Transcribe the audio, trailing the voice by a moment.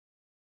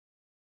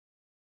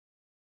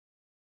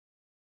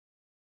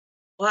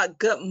Well,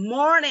 good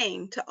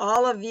morning to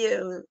all of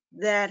you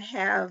that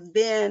have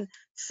been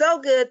so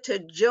good to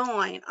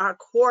join our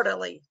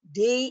quarterly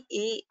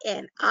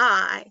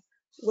DE&I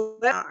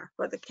webinar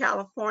for the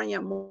California.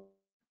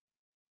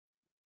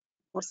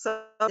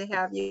 So to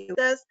have you with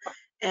us,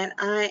 and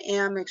I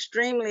am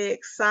extremely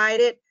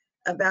excited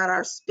about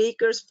our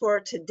speakers for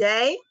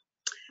today.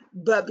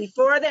 But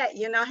before that,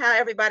 you know how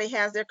everybody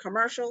has their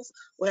commercials?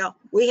 Well,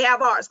 we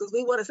have ours because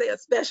we want to say a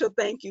special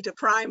thank you to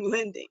Prime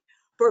Lending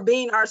for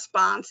being our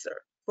sponsor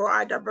for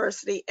our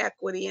Diversity,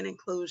 Equity, and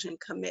Inclusion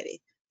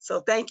Committee. So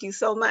thank you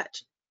so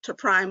much to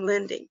Prime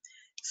Lending.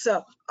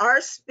 So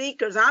our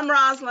speakers, I'm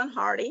Rosalind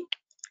Hardy,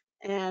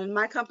 and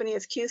my company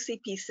is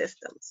QCP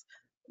Systems.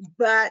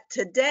 But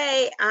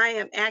today I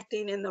am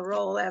acting in the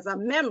role as a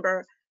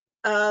member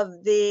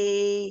of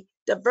the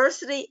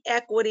Diversity,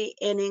 Equity,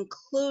 and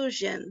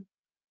Inclusion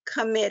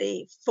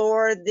Committee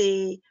for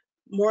the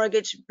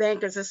Mortgage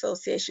Bankers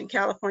Association,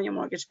 California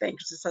Mortgage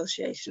Bankers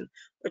Association,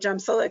 which I'm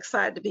so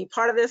excited to be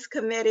part of this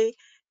committee.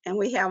 And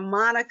we have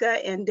Monica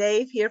and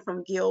Dave here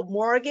from Guild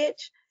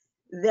Mortgage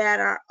that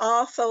are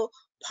also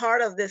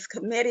part of this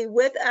committee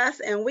with us.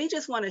 And we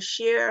just want to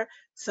share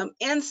some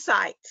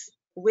insights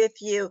with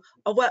you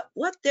of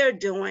what they're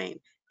doing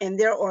in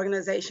their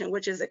organization,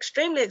 which is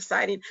extremely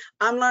exciting.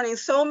 I'm learning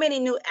so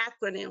many new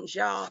acronyms,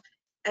 y'all,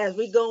 as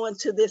we go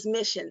into this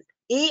mission.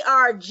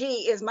 ERG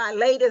is my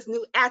latest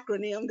new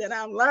acronym that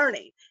I'm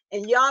learning,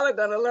 and y'all are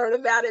going to learn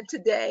about it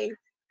today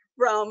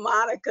from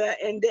Monica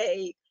and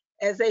Dave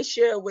as they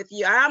share with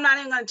you. I'm not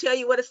even going to tell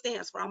you what it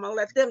stands for. I'm going to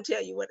let them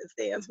tell you what it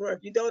stands for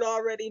if you don't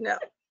already know.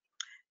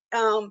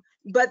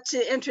 But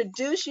to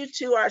introduce you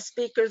to our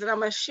speakers, and I'm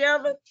going to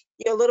share with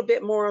you a little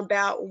bit more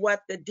about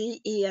what the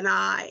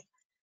DE&I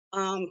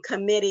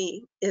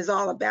committee is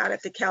all about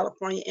at the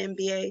California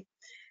MBA.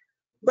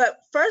 But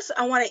first,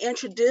 I want to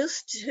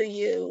introduce to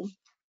you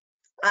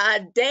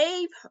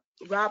Dave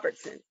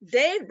Robertson.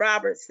 Dave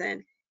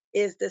Robertson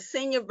is the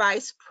Senior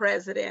Vice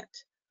President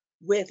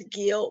with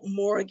Guild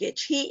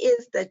Mortgage. He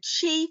is the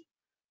Chief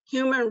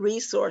Human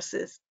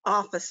Resources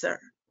Officer.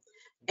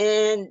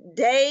 And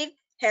Dave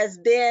has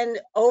been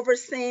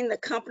overseeing the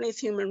company's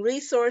human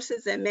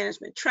resources and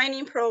management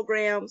training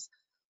programs,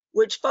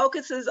 which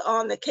focuses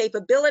on the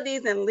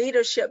capabilities and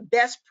leadership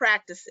best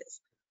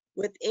practices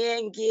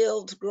within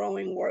Guild's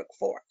growing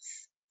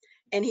workforce.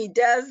 And he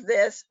does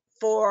this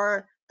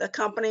for the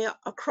company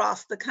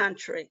across the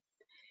country.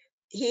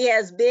 He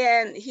has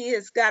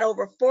got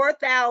over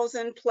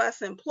 4,000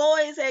 plus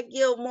employees at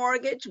Guild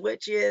Mortgage,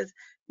 which is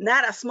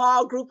not a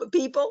small group of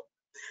people,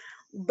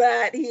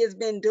 but he has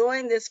been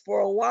doing this for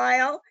a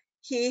while.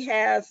 He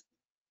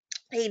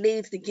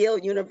leads the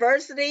Guild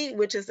University,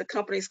 which is the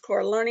company's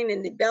core learning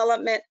and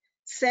development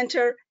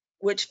center,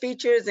 which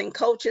features and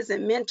coaches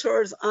and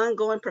mentors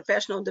ongoing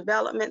professional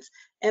developments.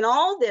 And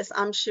all this,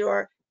 I'm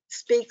sure,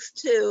 speaks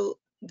to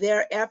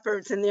their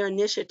efforts and their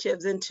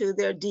initiatives into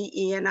their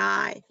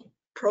DE&I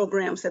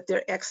programs that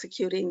they're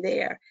executing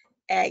there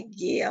at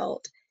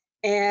Guild.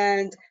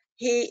 And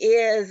he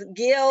is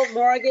Guild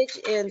Mortgage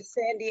in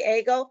San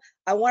Diego.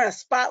 I want to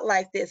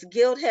spotlight this.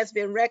 Guild has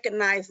been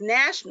recognized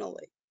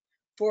nationally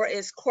for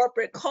its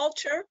corporate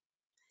culture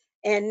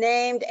and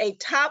named a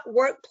top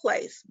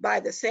workplace by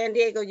the San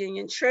Diego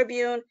Union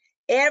Tribune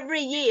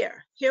every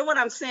year. Hear what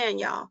I'm saying,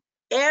 y'all.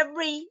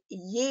 Every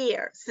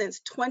year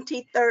since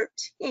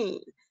 2013.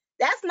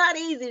 That's not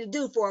easy to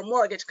do for a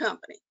mortgage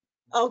company,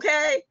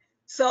 okay?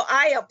 So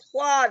I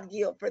applaud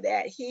Guild for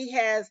that. He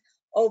has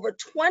over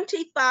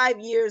 25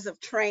 years of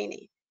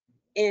training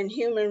in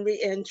human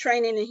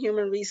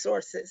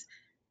resources.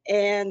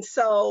 And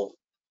so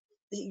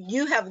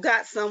you have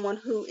got someone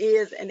who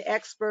is an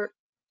expert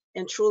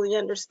and truly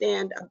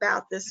understand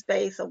about this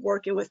space of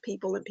working with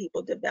people and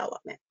people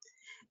development.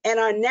 And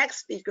our next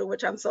speaker,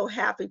 which I'm so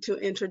happy to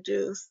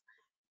introduce,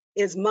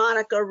 is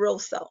Monica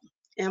Rosso.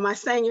 Am I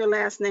saying your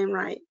last name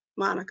right,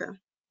 Monica?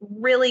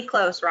 Really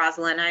close,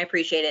 Rosalind. I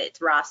appreciate it.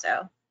 It's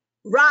Rosso.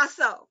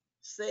 Rosso.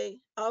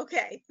 See?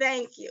 Okay,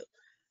 thank you.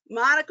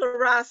 Monica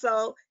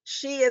Rosso,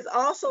 she is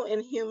also in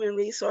human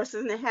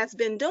resources and has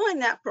been doing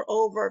that for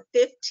over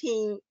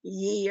 15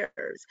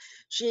 years.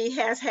 She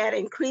has had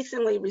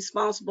increasingly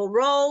responsible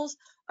roles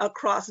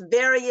across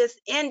various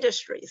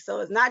industries. So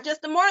it's not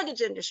just the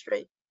mortgage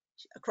industry,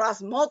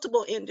 across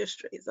multiple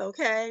industries,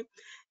 okay?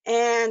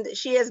 And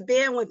she has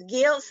been with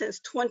Guild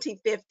since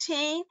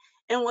 2015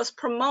 and was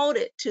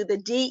promoted to the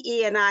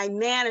DE&I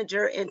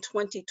manager in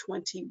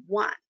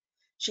 2021.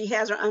 She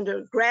has her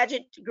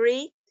undergraduate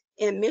degree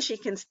in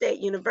Michigan State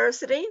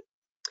University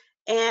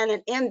and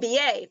an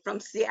MBA from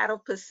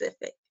Seattle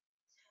Pacific.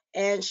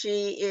 And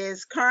she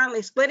is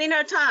currently splitting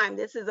her time.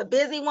 This is a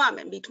busy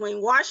woman between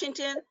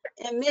Washington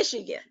and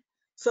Michigan.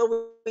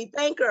 So we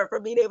thank her for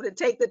being able to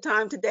take the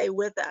time today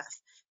with us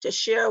to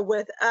share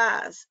with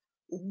us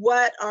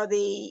what are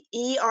the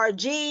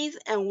ERGs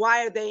and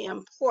why are they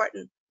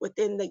important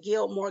within the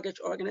Guild Mortgage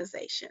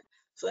organization.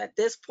 So at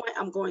this point,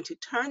 I'm going to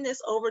turn this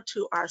over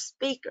to our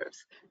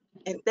speakers.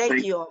 And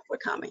thank you all for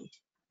coming.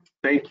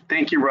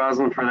 Thank you,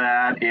 Rosalind, for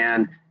that.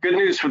 And good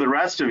news for the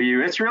rest of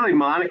you. It's really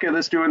Monica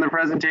that's doing the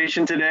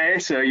presentation today,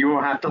 so you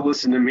won't have to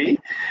listen to me.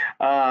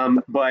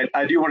 But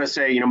I do want to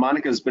say,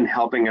 Monica's been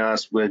helping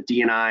us with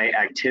D&I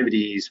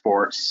activities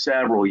for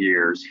several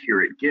years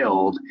here at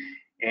Guild.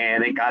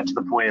 And it got to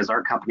the point as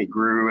our company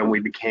grew and we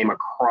became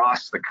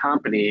across the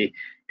company,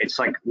 it's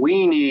like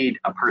we need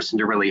a person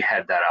to really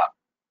head that up,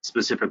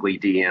 specifically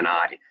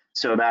D&I.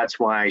 So that's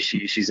why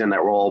she's in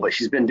that role, but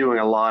she's been doing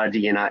a lot of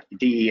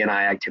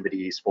DE&I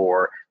activities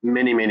for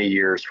many, many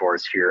years for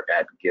us here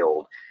at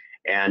Guild.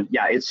 And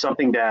yeah, it's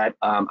something that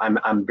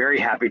I'm very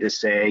happy to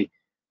say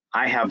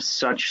I have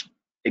such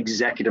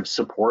executive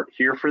support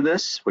here for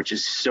this, which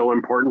is so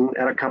important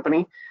at a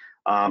company.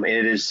 And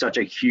it is such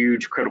a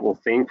huge critical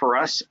thing for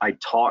us. I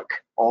talk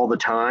all the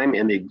time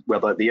in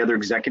the other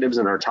executives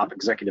in our top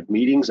executive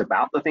meetings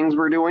about the things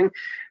we're doing.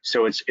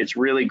 So it's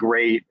really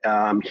great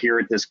here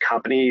at this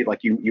company. Like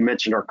you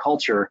mentioned our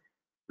culture,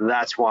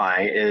 that's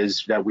why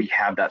is that we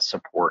have that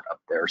support up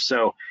there.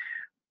 So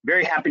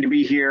very happy to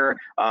be here.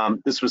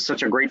 This was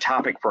such a great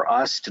topic for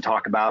us to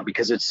talk about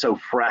because it's so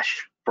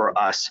fresh for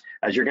us.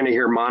 As you're going to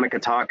hear Monica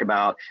talk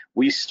about,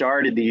 we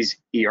started these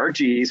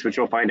ERGs, which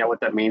we'll find out what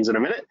that means in a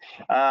minute,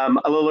 a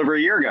little over a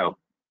year ago.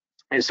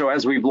 And so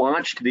as we've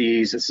launched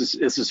these, this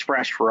is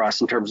fresh for us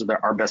in terms of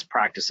our best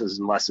practices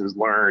and lessons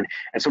learned.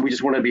 And so we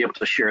just want to be able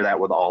to share that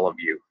with all of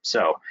you.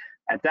 So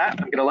at that,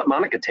 I'm going to let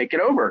Monica take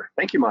it over.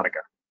 Thank you, Monica.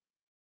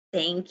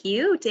 Thank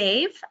you,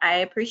 Dave. I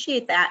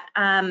appreciate that.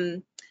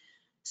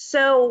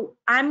 So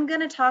I'm going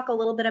to talk a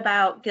little bit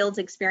about Guild's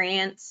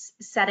experience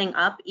setting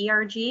up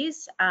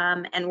ERGs,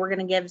 and we're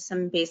going to give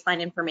some baseline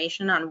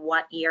information on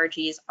what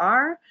ERGs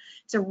are.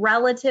 It's a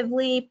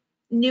relatively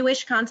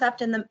newish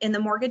concept in the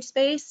mortgage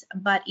space,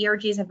 but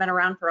ERGs have been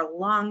around for a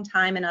long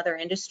time in other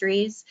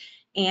industries,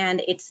 and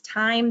it's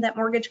time that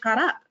mortgage caught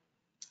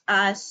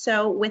up.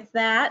 So with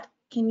that,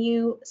 can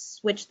you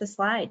switch the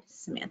slide,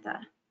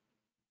 Samantha?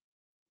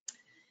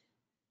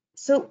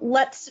 So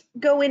let's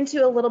go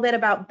into a little bit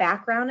about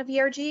background of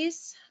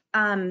ERGs.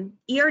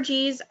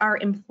 ERGs are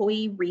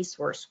employee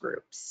resource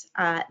groups.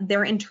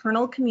 They're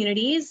internal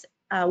communities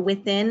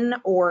within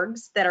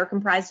orgs that are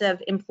comprised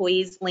of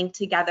employees linked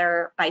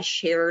together by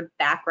shared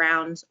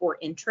backgrounds or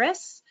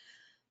interests.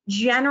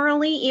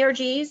 Generally,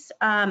 ERGs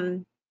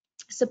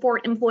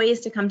support employees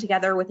to come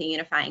together with a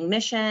unifying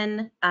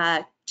mission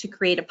to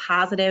create a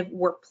positive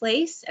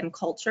workplace and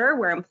culture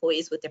where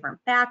employees with different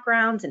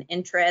backgrounds and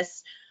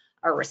interests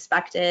are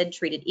respected,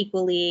 treated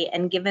equally,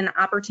 and given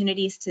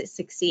opportunities to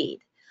succeed.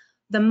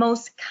 The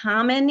most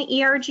common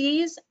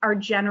ERGs are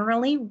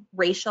generally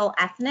racial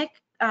ethnic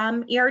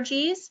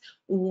ERGs,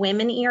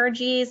 women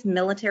ERGs,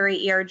 military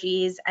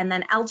ERGs, and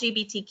then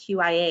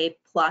LGBTQIA+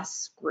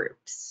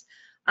 groups.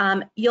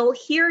 You'll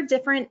hear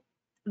different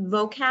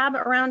vocab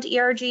around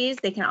ERGs.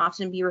 They can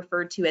often be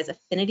referred to as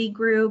affinity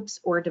groups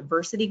or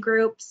diversity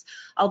groups,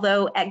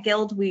 although at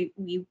Guild we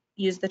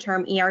use the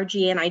term ERG,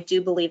 and I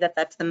do believe that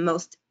that's the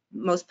most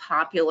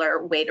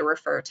popular way to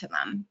refer to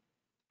them.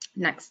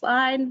 Next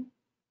slide.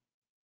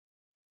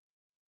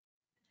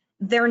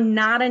 They're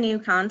not a new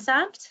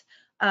concept.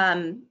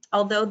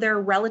 Although they're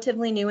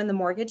relatively new in the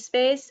mortgage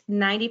space,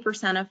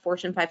 90% of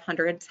Fortune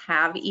 500s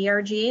have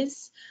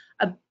ERGs.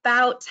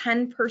 About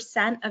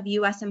 10% of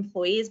US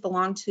employees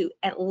belong to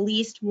at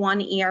least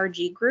one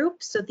ERG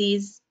group. So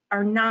these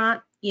are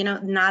not,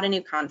 not a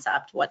new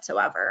concept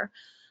whatsoever.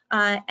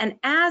 And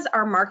as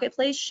our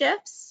marketplace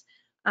shifts,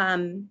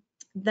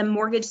 the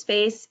mortgage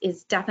space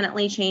is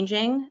definitely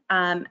changing.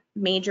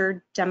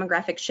 Major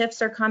demographic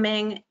shifts are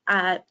coming.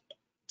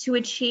 To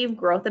achieve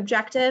growth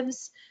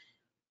objectives,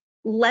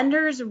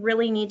 lenders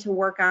really need to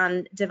work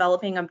on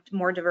developing a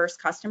more diverse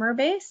customer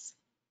base.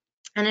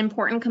 An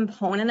important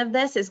component of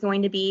this is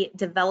going to be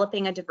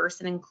developing a diverse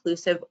and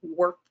inclusive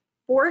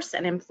workforce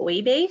and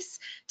employee base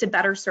to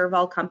better serve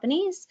all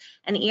companies.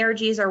 And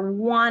ERGs are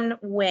one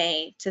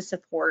way to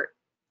support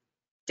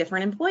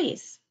different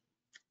employees.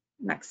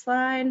 Next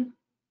slide.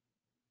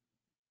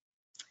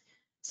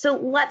 So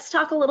let's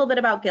talk a little bit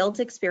about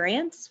Guild's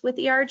experience with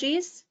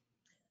ERGs.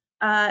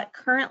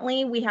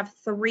 Currently, we have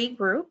 3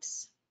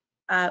 groups.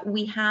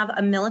 We have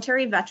a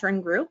military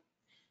veteran group.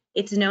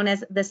 It's known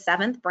as the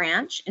 7th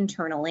branch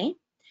internally.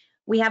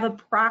 We have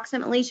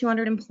approximately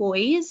 200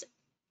 employees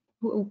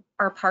who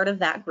are part of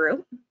that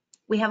group.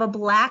 We have a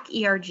Black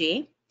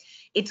ERG.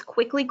 It's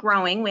quickly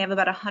growing. We have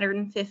about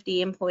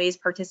 150 employees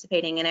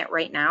participating in it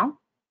right now.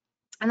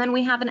 And then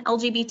we have an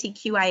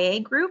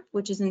LGBTQIA group,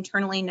 which is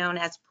internally known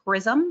as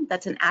PRISM.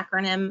 That's an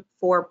acronym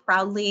for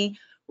Proudly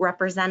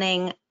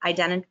Representing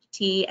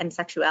Identity and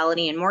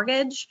Sexuality in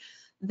Mortgage.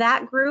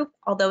 That group,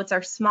 although it's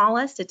our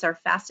smallest, it's our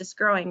fastest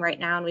growing right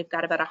now, and we've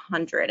got about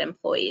 100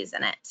 employees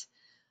in it.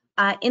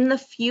 In the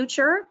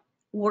future,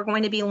 we're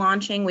going to be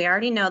launching, we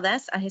already know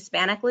this, a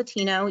Hispanic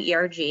Latino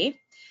ERG.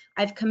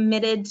 I've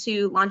committed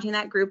to launching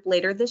that group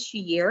later this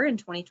year in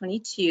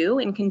 2022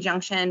 in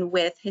conjunction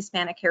with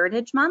Hispanic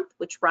Heritage Month,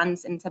 which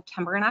runs in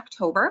September and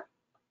October.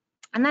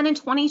 And then in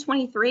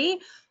 2023,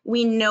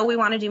 we know we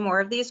want to do more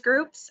of these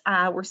groups.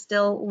 We're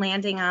still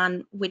landing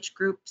on which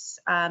groups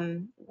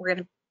we're going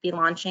to be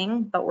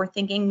launching, but we're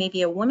thinking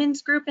maybe a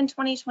women's group in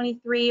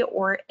 2023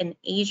 or an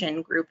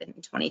Asian group in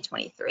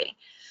 2023.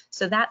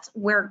 So that's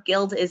where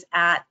Guild is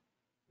at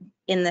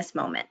in this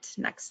moment.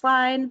 Next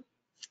slide.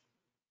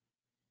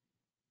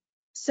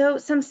 So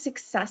some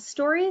success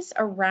stories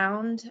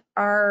around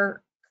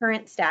our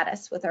current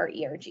status with our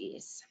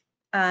ERGs.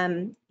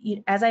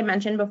 As I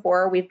mentioned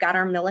before, we've got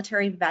our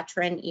military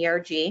veteran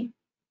ERG,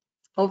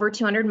 over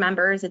 200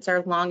 members. It's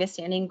our longest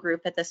standing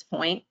group at this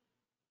point.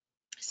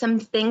 Some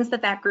things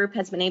that group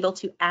has been able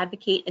to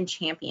advocate and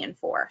champion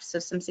for. So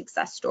some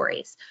success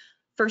stories.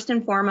 First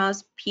and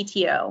foremost,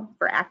 PTO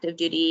for active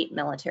duty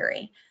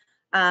military.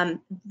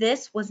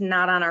 This was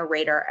not on our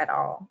radar at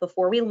all.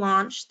 Before we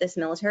launched this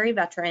military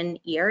veteran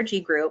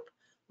ERG group,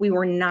 we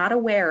were not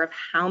aware of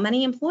how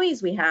many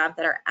employees we have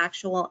that are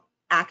actual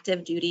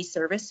active duty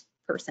service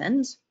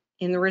persons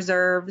in the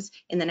reserves,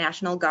 in the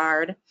National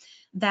Guard,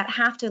 that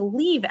have to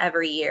leave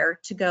every year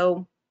to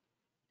go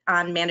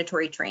on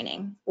mandatory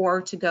training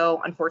or to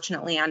go,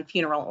 unfortunately, on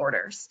funeral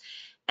orders.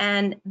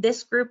 And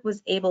this group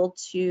was able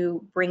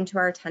to bring to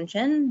our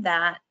attention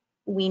that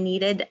we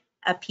needed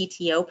a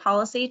PTO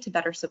policy to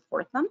better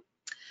support them.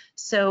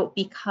 So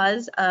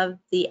because of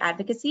the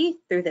advocacy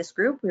through this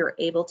group, we were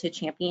able to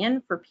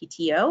champion for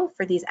PTO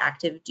for these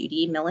active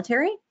duty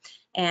military.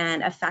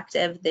 And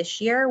effective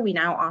this year, we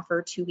now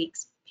offer 2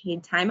 weeks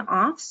paid time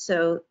off.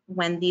 So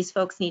when these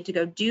folks need to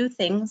go do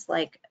things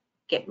like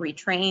get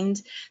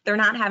retrained, they're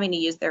not having to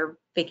use their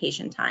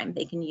vacation time.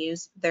 They can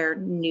use their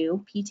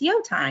new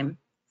PTO time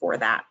for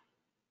that.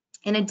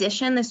 In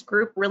addition, this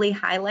group really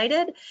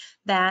highlighted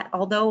that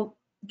although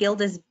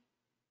Guild is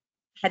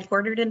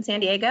headquartered in San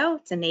Diego,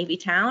 it's a Navy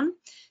town,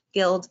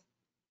 Guild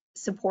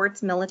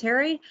supports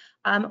military,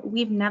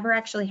 we've never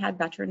actually had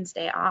Veterans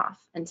Day off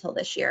until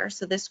this year.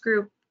 So this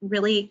group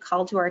really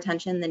called to our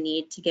attention the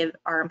need to give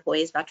our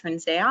employees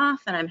Veterans Day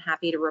off, and I'm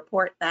happy to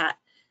report that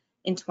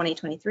in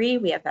 2023,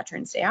 we have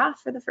Veterans Day off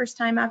for the first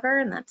time ever,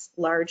 and that's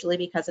largely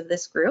because of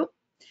this group.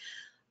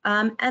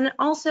 And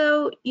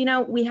also,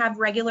 we have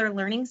regular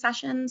learning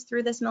sessions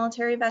through this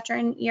military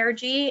veteran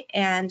ERG,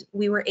 and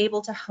we were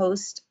able to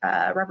host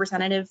a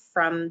representative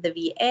from the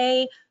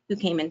VA who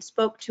came and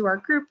spoke to our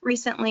group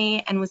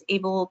recently and was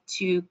able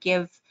to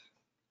give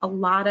a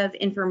lot of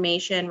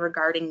information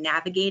regarding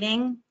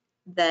navigating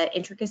the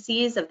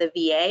intricacies of the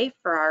VA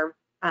for our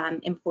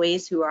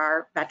employees who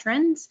are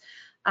veterans,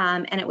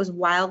 and it was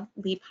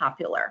wildly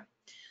popular.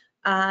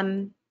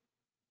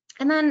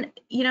 And then,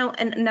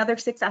 another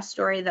success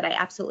story that I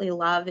absolutely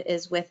love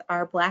is with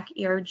our Black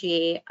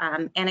ERG.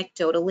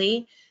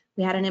 Anecdotally,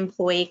 we had an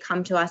employee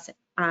come to us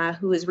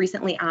who was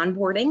recently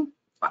onboarded,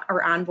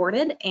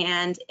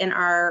 and in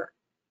our,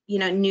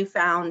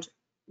 newfound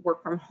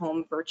work from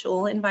home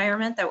virtual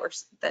environment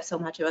that so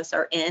much of us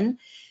are in,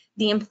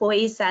 the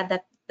employee said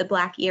that the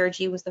Black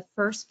ERG was the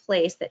first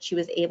place that she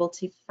was able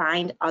to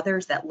find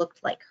others that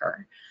looked like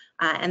her.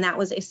 And that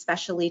was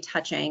especially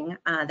touching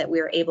that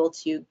we were able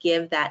to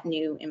give that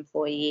new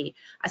employee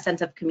a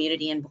sense of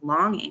community and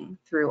belonging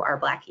through our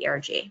Black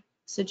ERG.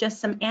 So just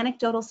some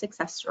anecdotal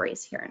success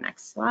stories here.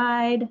 Next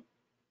slide.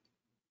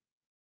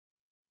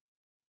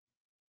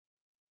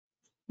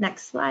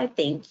 Next slide,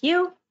 thank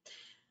you.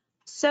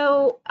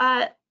 So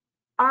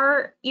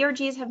our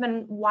ERGs have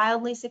been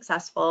wildly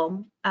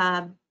successful.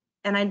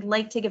 And I'd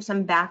like to give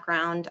some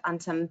background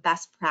on some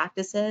best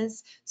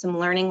practices, some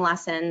learning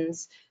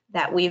lessons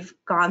that we've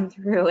gone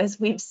through as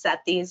we've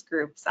set these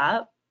groups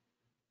up.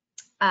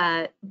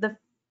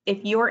 If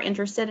you're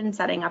interested in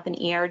setting up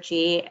an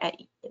ERG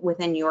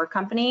within your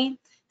company,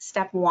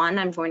 step one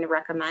I'm going to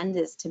recommend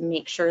is to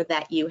make sure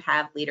that you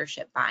have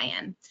leadership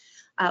buy-in.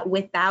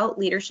 Without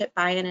leadership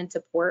buy-in and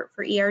support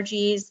for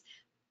ERGs,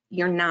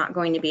 you're not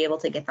going to be able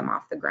to get them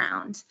off the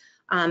ground.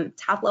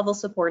 Top level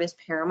support is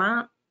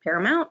paramount.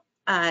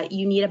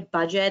 You need a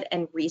budget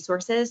and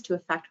resources to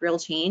affect real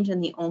change,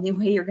 and the only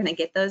way you're going to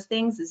get those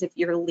things is if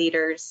your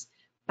leaders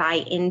buy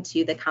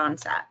into the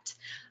concept.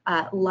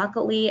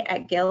 Luckily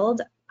at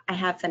Guild, I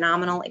have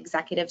phenomenal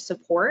executive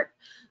support.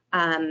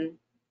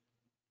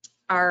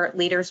 Our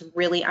leaders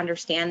really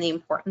understand the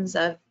importance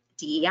of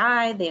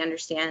DEI, they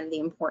understand the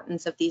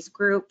importance of these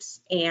groups,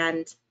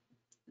 and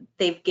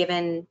they've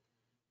given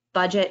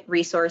budget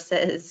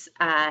resources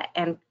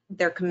and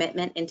their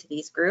commitment into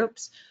these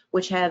groups,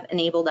 which have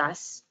enabled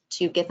us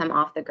to get them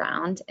off the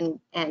ground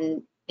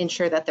and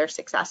ensure that they're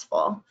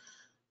successful.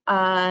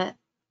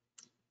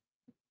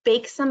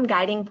 Bake some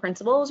guiding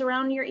principles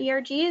around your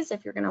ERGs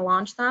if you're going to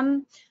launch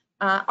them.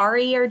 Our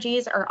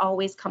ERGs are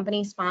always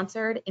company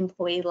sponsored,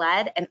 employee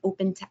led, and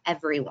open to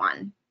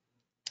everyone.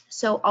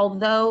 So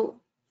although,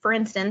 for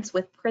instance,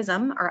 with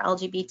PRISM, our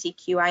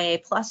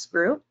LGBTQIA+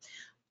 group,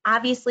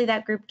 obviously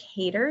that group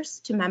caters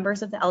to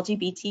members of the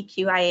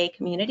LGBTQIA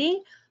community,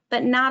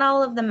 but not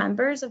all of the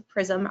members of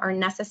PRISM are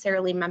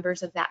necessarily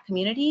members of that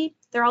community.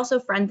 They're also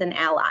friends and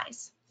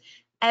allies.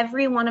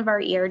 Every one of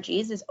our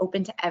ERGs is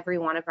open to every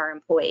one of our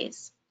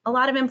employees. A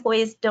lot of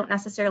employees don't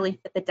necessarily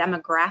fit the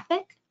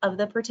demographic of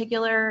the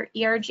particular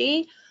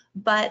ERG,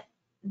 but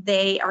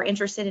they are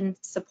interested in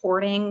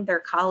supporting their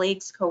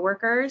colleagues,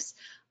 coworkers.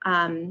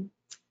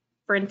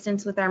 For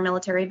instance, with our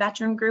military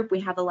veteran group,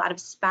 we have a lot of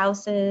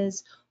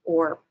spouses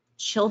or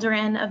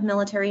children of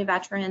military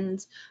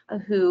veterans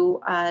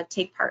who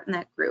take part in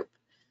that group.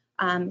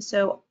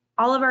 So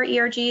all of our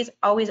ERGs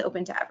always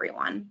open to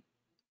everyone.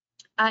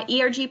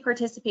 ERG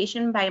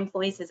participation by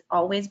employees is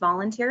always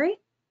voluntary.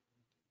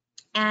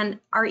 And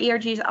our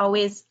ERGs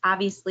always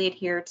obviously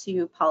adhere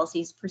to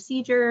policies,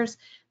 procedures.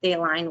 They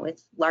align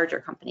with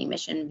larger company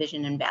mission,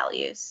 vision, and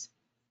values.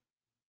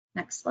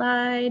 Next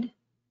slide.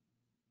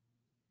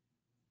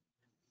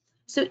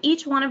 So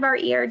each one of our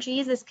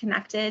ERGs is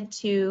connected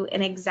to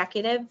an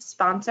executive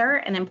sponsor,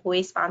 an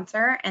employee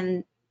sponsor,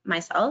 and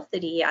myself, the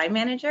DEI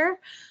manager.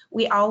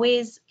 We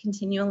always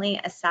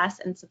continually assess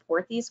and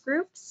support these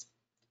groups.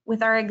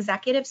 With our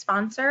executive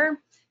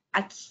sponsor,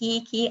 a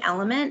key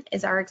element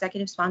is our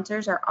executive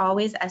sponsors are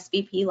always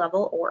SVP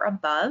level or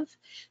above.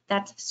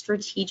 That's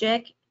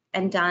strategic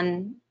and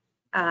done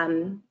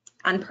on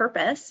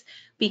purpose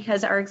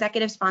because our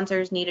executive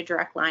sponsors need a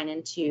direct line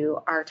into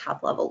our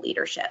top level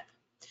leadership.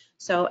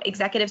 So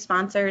executive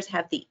sponsors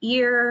have the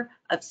ear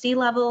of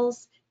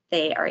C-levels.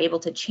 They are able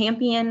to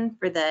champion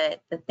for the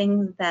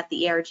things that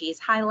the ERGs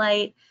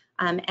highlight,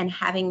 and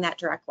having that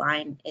direct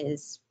line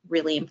is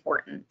really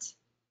important.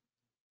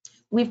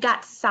 We've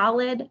got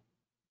solid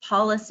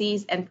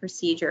policies and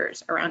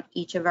procedures around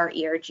each of our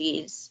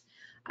ERGs.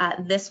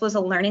 This was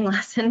a learning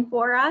lesson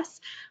for us,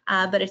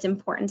 but it's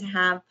important to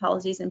have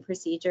policies and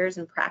procedures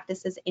and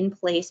practices in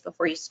place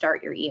before you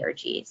start your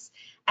ERGs.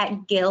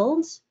 At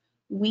Guild,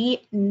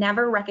 we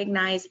never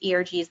recognize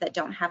ERGs that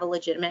don't have a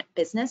legitimate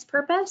business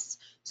purpose.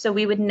 So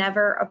we would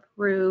never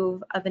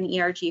approve of an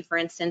ERG, for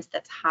instance,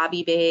 that's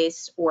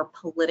hobby-based or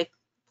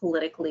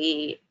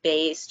politically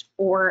based,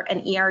 or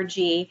an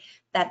ERG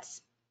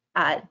that's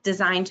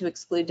designed to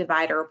exclude,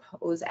 divide, or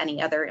oppose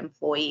any other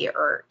employee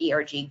or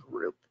ERG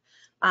group.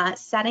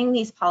 Setting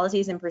these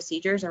policies and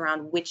procedures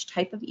around which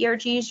type of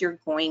ERGs you're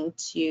going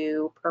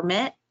to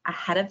permit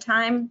ahead of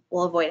time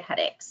will avoid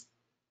headaches.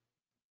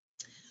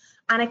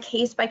 On a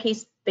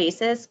case-by-case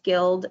basis,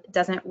 Guild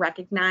doesn't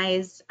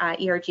recognize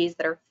ERGs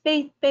that are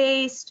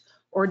faith-based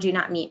or do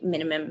not meet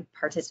minimum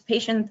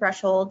participation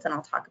thresholds, and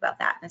I'll talk about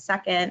that in a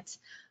second.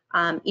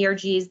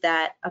 ERGs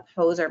that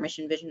oppose our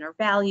mission, vision, or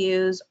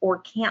values, or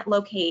can't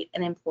locate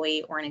an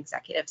employee or an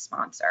executive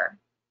sponsor.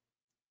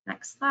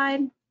 Next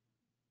slide.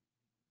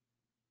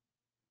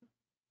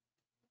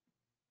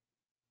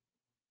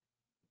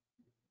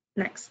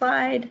 Next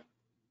slide.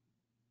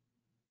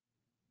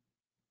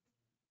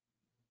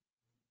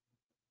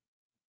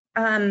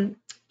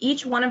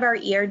 Each one of our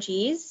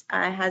ERGs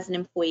has an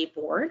employee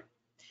board.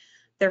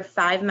 They're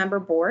 5-member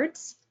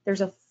boards. There's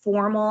a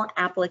formal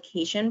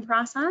application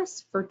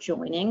process for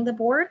joining the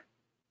board.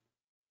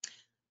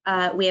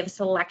 We have a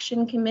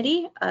selection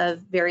committee of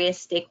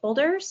various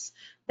stakeholders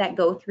that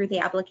go through the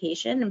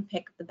application and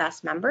pick the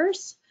best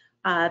members.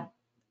 A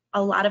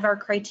lot of our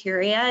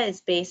criteria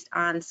is based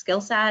on skill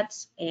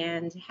sets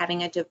and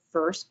having a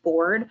diverse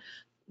board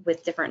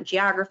with different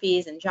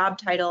geographies and job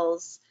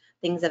titles,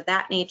 things of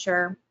that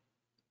nature.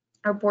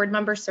 Our board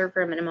members serve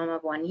for a minimum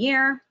of 1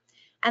 year.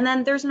 And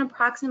then there's an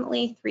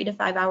approximately 3 to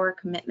 5 hour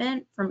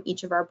commitment from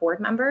each of our board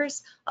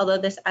members, although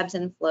this ebbs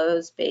and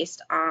flows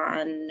based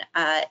on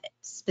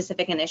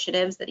specific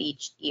initiatives that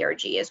each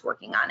ERG is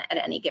working on at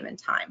any given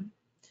time.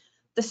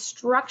 The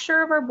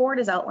structure of our board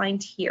is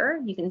outlined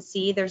here. You can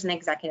see there's an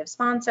executive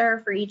sponsor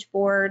for each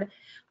board,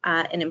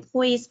 an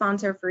employee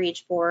sponsor for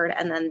each board,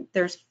 and then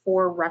there's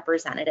 4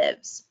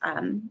 representatives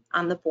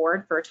on the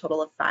board for a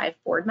total of 5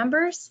 board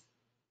members.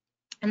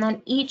 And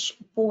then each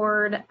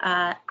board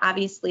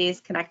obviously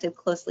is connected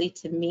closely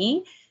to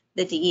me,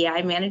 the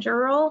DEI manager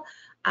role,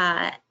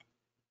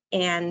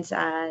 and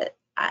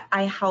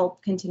I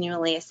help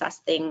continually assess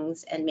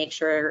things and make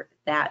sure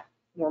that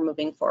we're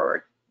moving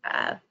forward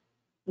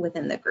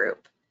within the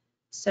group.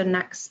 So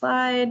next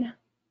slide.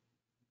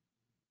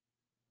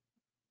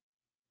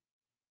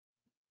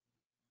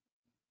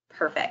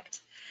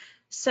 Perfect.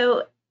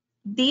 So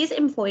these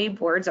employee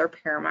boards are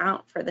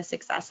paramount for the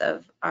success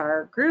of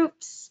our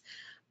groups.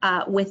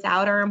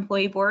 Without our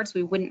employee boards,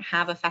 we wouldn't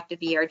have effective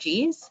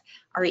ERGs.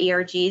 Our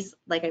ERGs,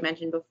 like I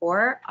mentioned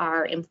before,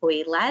 are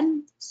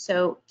employee-led.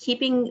 So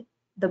keeping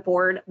the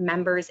board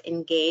members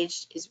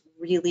engaged is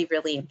really,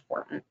 really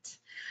important.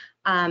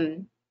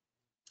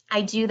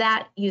 I do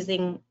that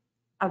using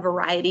a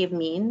variety of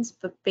means,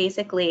 but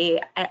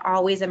basically I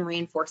always am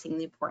reinforcing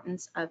the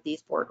importance of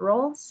these board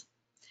roles.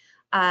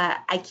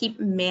 I keep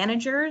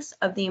managers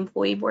of the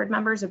employee board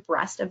members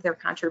abreast of their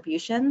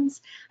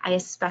contributions. I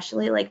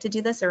especially like to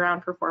do this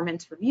around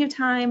performance review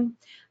time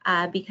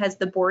because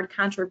the board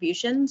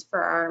contributions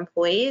for our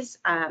employees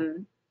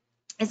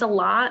is a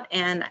lot.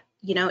 And,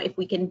 you know, if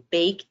we can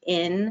bake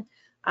in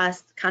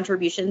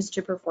contributions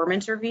to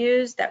performance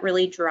reviews, that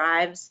really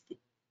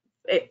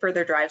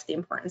further drives the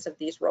importance of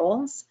these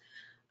roles.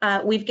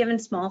 We've given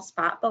small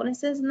spot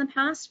bonuses in the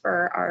past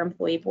for our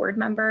employee board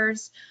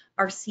members.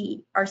 Our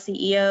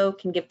CEO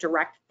can give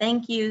direct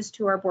thank yous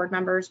to our board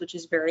members, which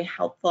is very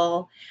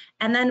helpful.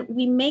 And then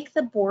we make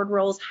the board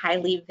roles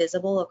highly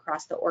visible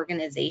across the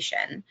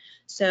organization.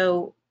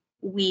 So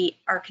we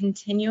are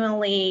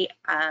continually,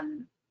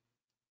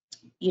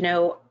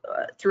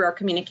 through our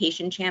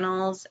communication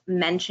channels,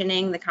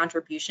 mentioning the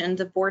contributions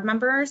of board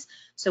members.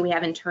 So we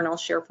have internal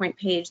SharePoint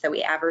page that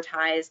we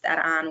advertise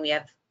that on. We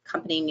have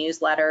company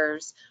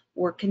newsletters.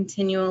 We're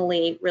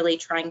continually really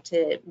trying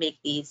to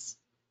make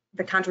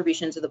the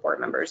contributions of the board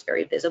members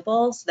very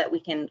visible so that we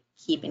can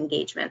keep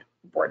engagement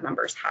board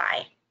members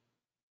high.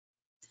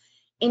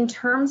 In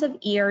terms of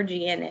ERG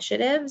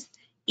initiatives,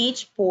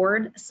 each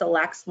board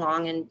selects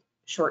long and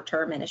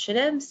short-term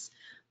initiatives.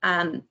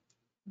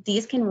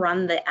 These can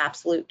run the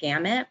absolute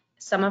gamut.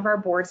 Some of our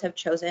boards have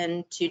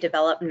chosen to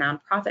develop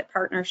nonprofit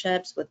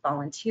partnerships with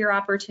volunteer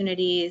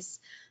opportunities.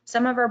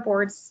 Some of our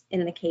boards,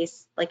 in the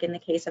case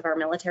of our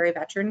military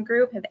veteran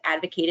group, have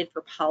advocated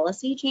for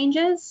policy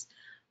changes.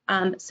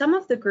 Some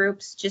of the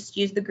groups just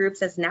use the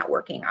groups as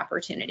networking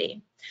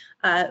opportunity.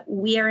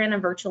 We are in a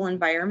virtual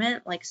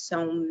environment, like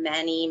so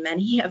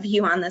many of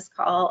you on this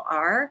call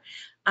are,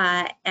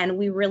 and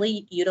we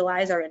really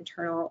utilize our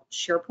internal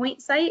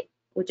SharePoint site,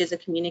 which is a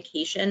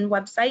communication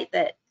website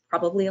that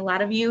probably a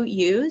lot of you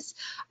use.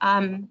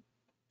 And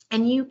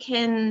you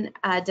can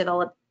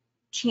develop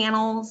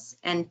channels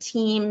and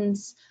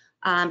teams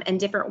and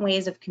different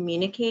ways of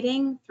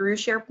communicating through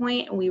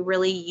SharePoint. And we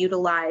really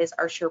utilize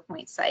our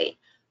SharePoint site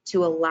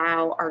to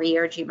allow our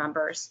ERG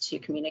members to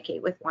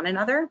communicate with one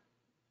another.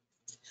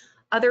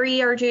 Other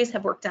ERGs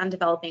have worked on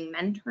developing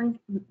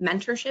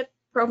mentorship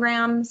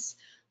programs.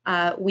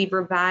 We've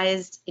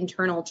revised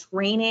internal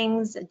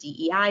trainings,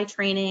 DEI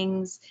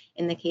trainings.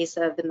 In the case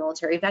of the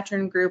military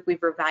veteran group,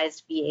 we've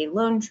revised VA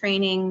loan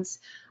trainings,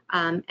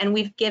 and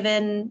we've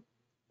given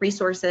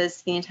resources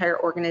to the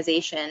entire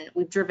organization.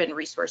 We've driven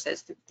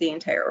resources through the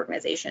entire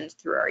organization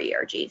through our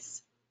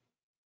ERGs.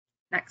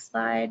 Next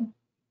slide.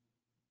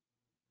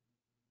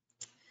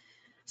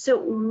 So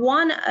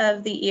one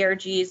of the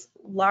ERG's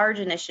large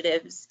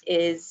initiatives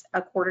is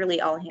a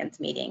quarterly all-hands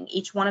meeting.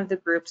 Each one of the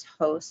groups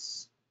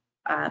hosts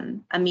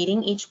a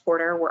meeting each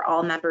quarter where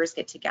all members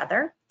get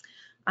together.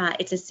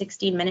 It's a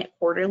 60-minute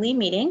quarterly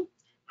meeting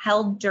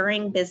held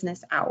during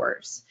business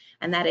hours,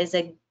 and that is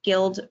a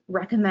Guild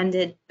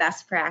recommended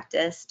best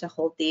practice to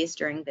hold these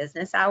during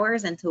business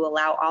hours and to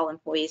allow all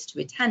employees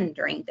to attend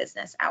during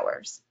business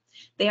hours.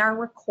 They are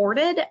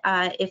recorded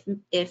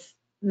if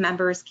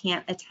members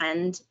can't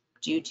attend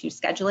due to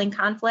scheduling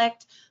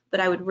conflict, but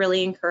I would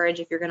really encourage,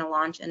 if you're going to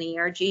launch an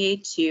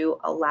ERG, to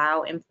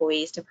allow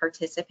employees to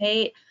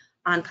participate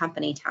on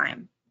company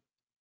time.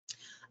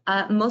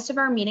 Most of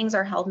our meetings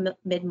are held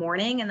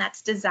mid-morning, and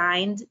that's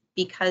designed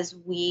because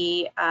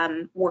we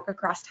work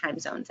across time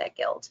zones at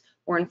Guild.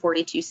 We're in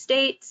 42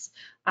 states,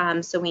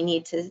 so we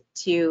need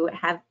to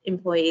have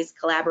employees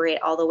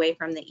collaborate all the way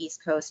from the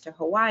East Coast to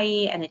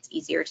Hawaii, and it's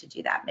easier to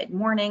do that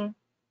mid-morning.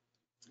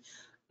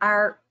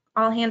 Our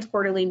all-hands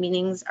quarterly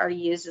meetings are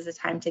used as a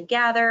time to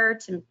gather,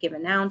 to give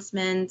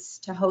announcements,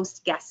 to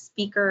host guest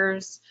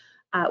speakers.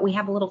 We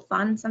have a little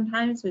fun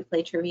sometimes. We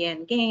play trivia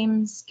and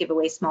games, give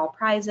away small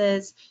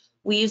prizes.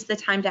 We use the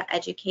time to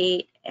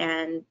educate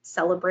and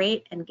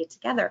celebrate and get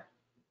together.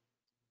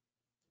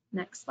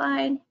 Next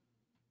slide.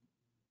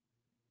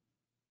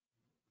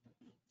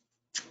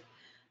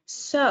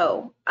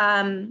 So,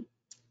 some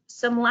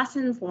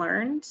lessons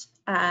learned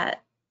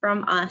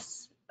from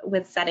us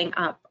with setting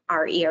up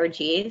our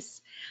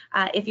ERGs.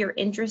 If you're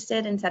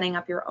interested in setting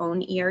up your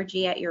own ERG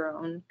at your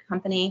own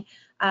company,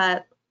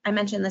 I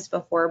mentioned this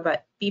before,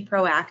 but be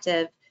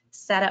proactive,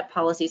 set up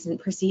policies and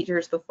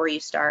procedures before you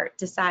start.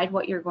 Decide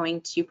what you're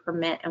going to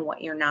permit and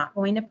what you're not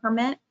going to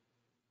permit.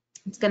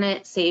 It's going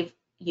to save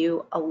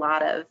you a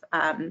lot of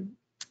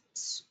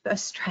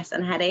stress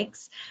and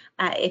headaches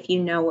if you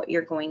know what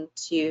you're going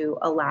to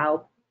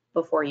allow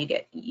before you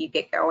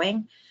get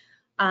going.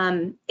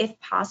 If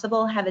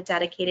possible, have a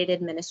dedicated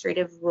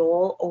administrative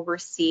role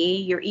oversee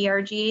your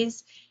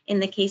ERGs. In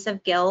the case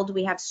of Guild,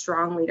 we have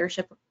strong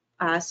leadership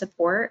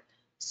support.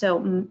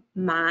 So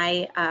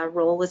my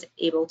role was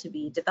able to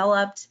be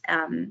developed,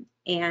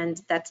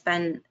 and that's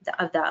been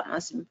of the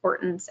utmost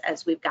importance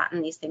as we've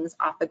gotten these things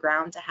off the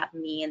ground, to have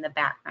me in the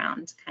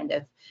background kind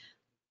of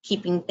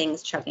keeping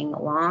things chugging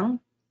along.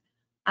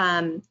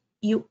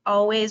 You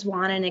always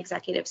want an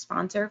executive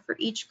sponsor for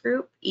each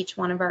group. Each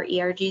one of our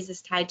ERGs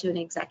is tied to an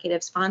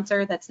executive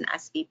sponsor that's an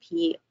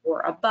SVP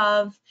or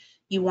above.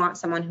 You want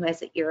someone who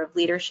has the ear of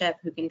leadership,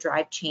 who can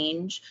drive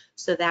change,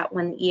 so that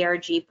when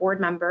ERG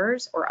board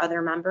members or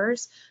other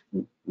members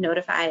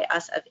notify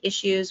us of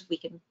issues, we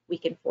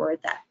can forward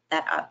that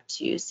up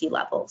to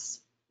C-levels.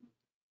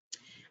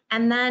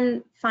 And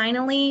then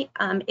finally,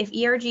 if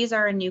ERGs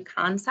are a new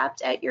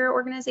concept at your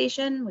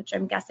organization, which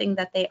I'm guessing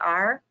that they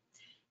are,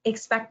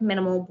 expect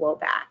minimal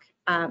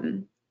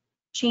blowback.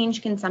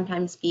 Change can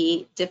sometimes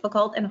be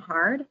difficult and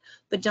hard,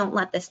 but don't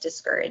let this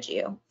discourage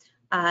you.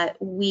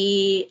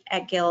 We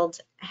at Guild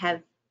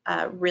have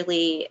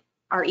really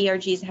our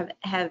ERGs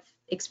have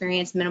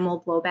experienced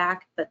minimal blowback,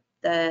 but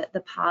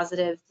the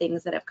positive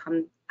things that have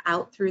come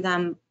out through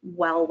them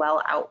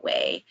well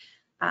outweigh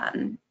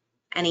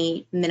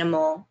any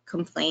minimal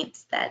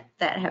complaints that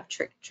have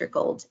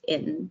trickled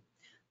in.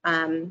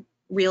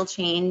 Real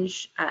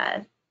change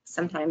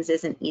sometimes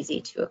isn't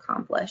easy to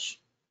accomplish.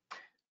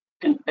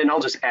 And I'll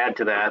just add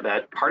to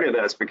that part of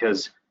that's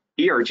because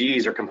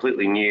ERGs are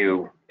completely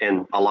new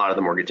in a lot of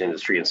the mortgage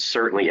industry and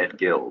certainly at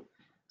Guild.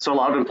 So a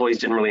lot of employees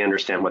didn't really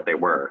understand what they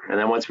were. And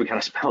then once we kind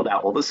of spelled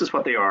out, well, this is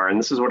what they are and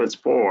this is what it's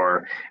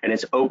for, and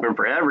it's open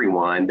for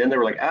everyone, then they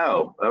were like,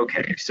 oh,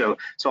 okay. So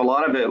a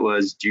lot of it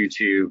was due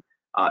to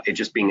it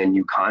just being a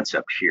new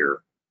concept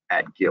here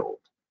at Guild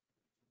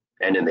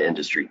and in the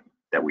industry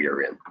that we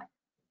are in.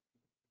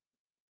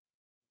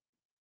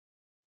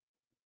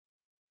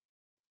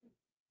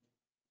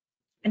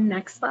 And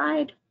next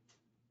slide.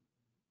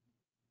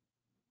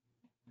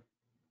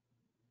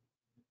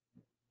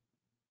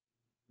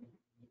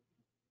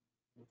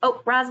 Oh,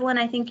 Rosalind,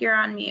 I think you're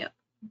on mute.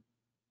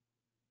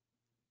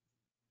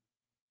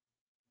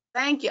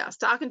 Thank you. I was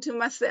talking to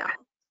myself.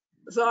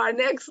 So our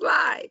next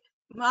slide,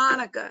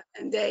 Monica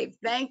and Dave,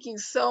 thank you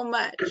so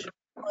much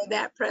for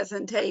that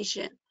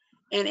presentation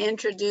and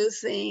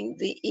introducing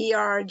the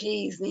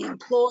ERGs, the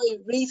Employee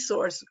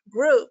Resource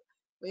Group.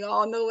 We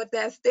all know what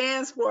that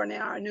stands for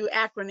now, our new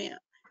acronym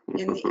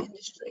in the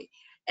industry.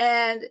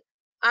 And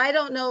I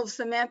don't know,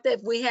 Samantha,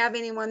 if we have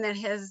anyone that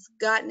has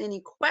gotten any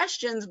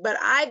questions, but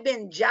I've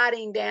been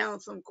jotting down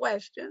some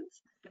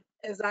questions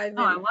as I've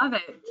been. Oh, I love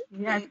it.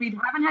 Yes, we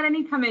haven't had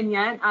any come in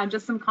yet.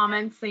 Just some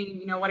comments saying,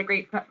 you know, what a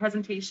great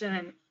presentation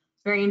and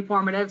very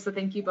informative. So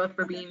thank you both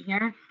for being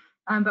here.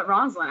 But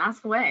Rosalind,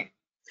 ask away.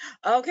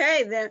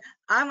 Okay, then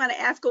I'm going to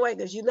ask away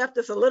because you left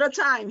us a little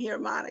time here,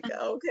 Monica.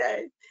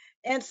 Okay.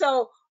 And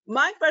so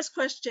my first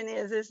question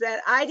is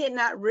that I did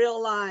not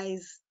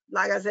realize,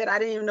 like I said, I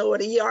didn't even know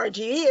what ERG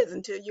is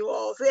until you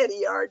all said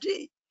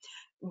ERG.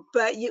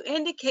 But you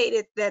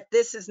indicated that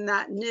this is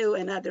not new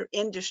in other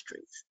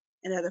industries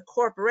and other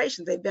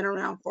corporations. They've been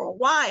around for a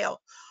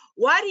while.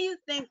 Why do you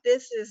think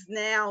this is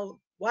now,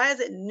 why is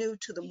it new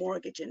to the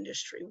mortgage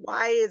industry?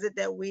 Why is it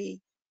that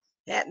we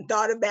hadn't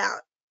thought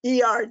about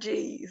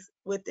ERGs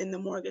within the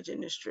mortgage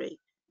industry?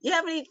 You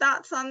have any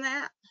thoughts on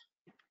that?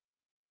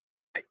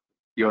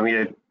 You want me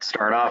to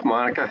start off,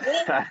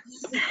 Monica?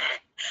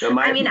 So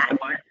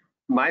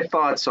my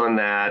thoughts on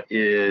that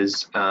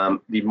is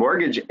the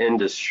mortgage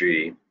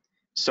industry,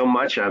 so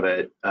much of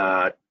it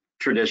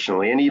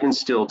traditionally, and even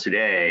still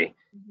today,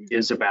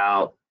 is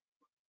about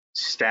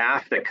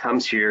staff that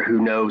comes here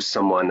who knows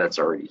someone that's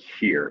already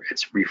here.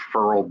 It's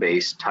referral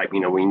based type,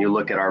 you know, when you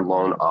look at our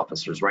loan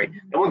officers, right?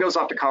 No one goes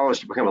off to college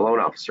to become a loan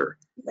officer.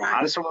 Right.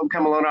 How does someone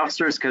become a loan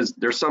officer? Is because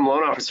there's some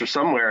loan officer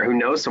somewhere who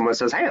knows someone,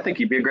 says, hey, I think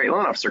you'd be a great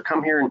loan officer.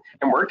 Come here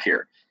and work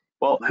here.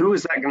 Well, who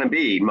is that going to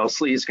be?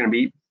 Mostly it's going to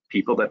be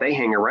people that they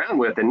hang around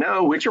with and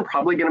know, which are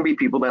probably going to be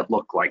people that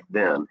look like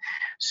them.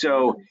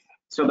 So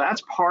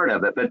that's part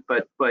of it.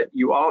 But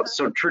you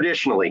also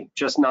traditionally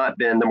just not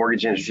been the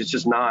mortgage industry. It's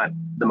just not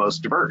the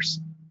most diverse.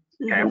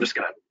 Okay, I'm just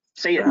going to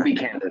say it and be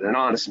candid and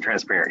honest and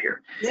transparent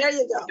here. There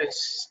you go.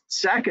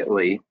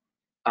 Secondly,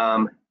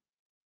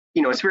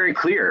 you know, it's very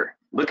clear.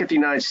 Look at the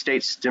United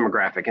States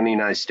demographic in the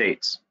United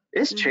States.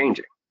 It's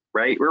changing,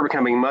 right? We're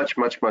becoming much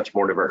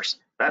more diverse.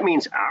 That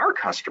means our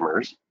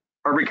customers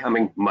are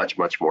becoming much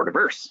more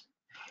diverse.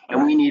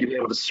 And we need to be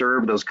able to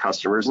serve those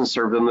customers and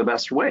serve them the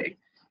best way.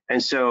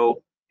 And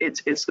so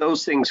it's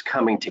those things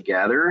coming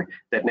together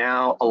that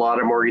now a lot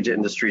of mortgage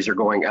industries are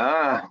going,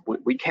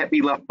 we can't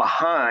be left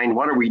behind.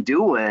 What are we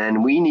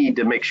doing? We need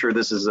to make sure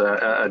this is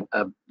a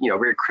you know,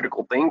 very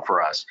critical thing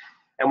for us.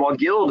 And while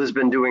Guild has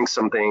been doing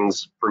some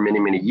things for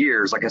many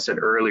years, like I said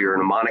earlier,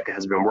 and Monica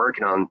has been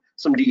working on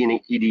some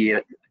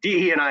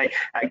DE&I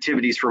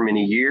activities for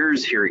many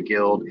years here at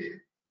Guild,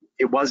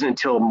 it wasn't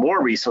until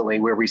more recently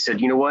where we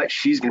said, you know what,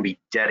 she's going to be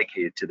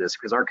dedicated to this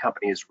because our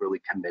company is really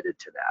committed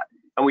to that.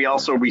 And we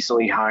also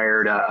recently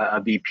hired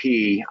a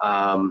VP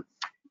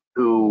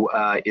who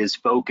is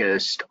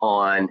focused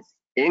on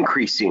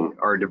increasing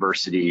our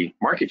diversity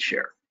market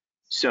share.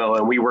 So,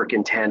 and we work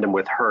in tandem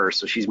with her.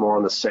 So she's more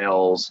on the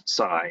sales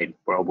side,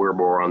 while we're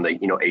more on the,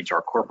 you know,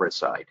 HR corporate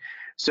side.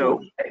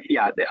 So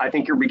yeah, I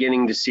think you're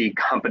beginning to see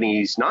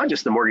companies, not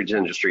just the mortgage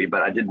industry,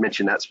 but I did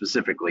mention that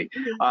specifically,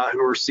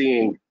 who are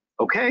seeing,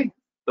 okay,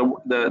 the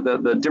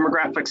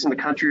demographics in the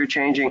country are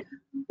changing.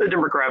 The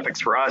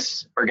demographics for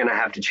us are going to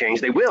have to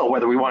change. They will,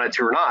 whether we want it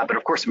to or not. But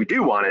of course, we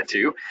do want it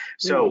to.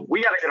 So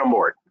we got to get on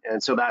board.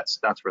 And so that's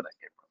where that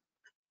came from.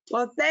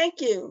 Well,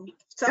 thank you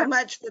so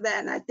much for that.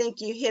 And I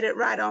think you hit it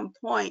right on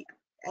point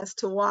as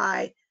to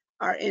why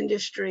our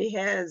industry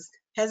has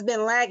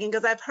been lagging,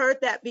 because I've heard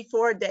that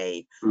before,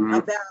 Dave,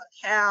 about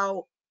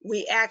how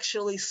we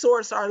actually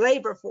source our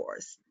labor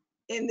force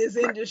in this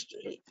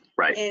industry.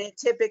 Right. And it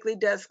typically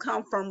does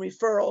come from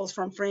referrals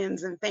from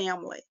friends and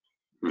family.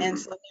 And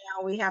so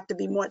now we have to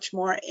be much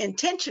more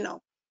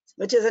intentional,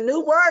 which is a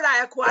new word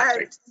I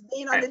acquired,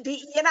 being on the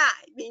DE&I,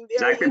 being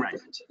very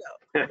intentional.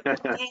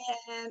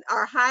 And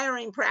our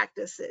hiring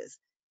practices.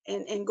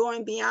 and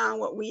going beyond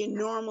what we are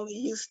normally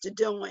used to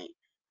doing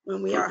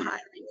when we are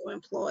hiring new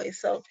employees.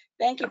 So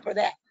thank you for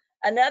that.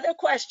 Another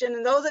question,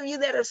 and those of you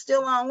that are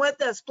still on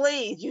with us,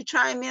 please, you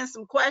chime in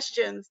some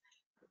questions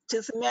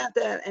to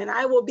Samantha, and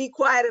I will be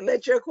quiet and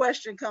let your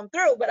question come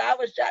through, but I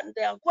was jotting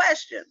down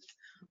questions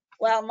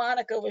while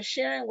Monica was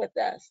sharing with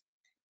us.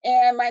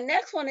 And my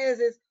next one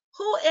is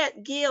who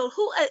at Guild,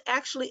 who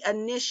actually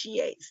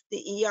initiates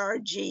the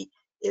ERG?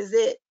 Is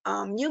it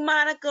you,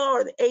 Monica,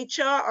 or the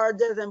HR, or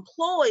does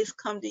employees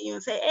come to you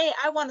and say, hey,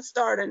 I want to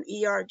start an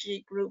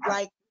ERG group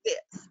like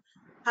this?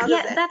 How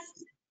does that?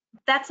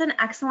 That's an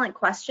excellent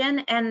question.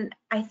 And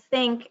I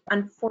think,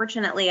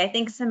 unfortunately, I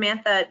think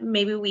Samantha,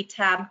 maybe we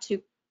tabbed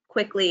too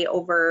quickly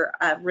over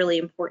a really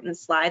important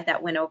slide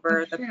that went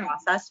over the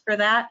process for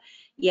that.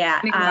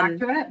 Yeah. Can you come back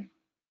to it?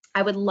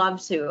 I would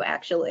love to,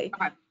 actually.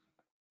 Okay.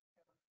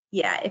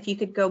 Yeah, if you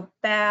could go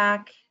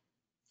back.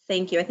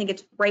 Thank you. I think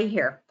it's right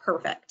here.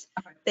 Perfect.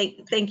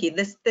 Okay. Thank you.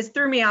 This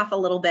threw me off a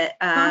little bit.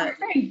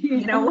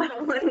 You know,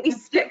 when we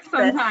skip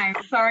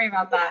sometimes. Sorry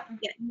about that.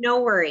 Yeah,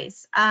 no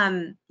worries.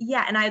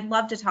 Yeah, and I'd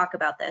love to talk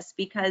about this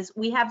because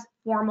we have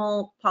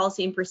formal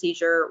policy and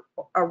procedure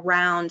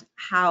around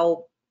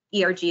how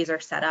ERGs are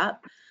set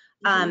up.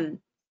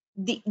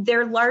 They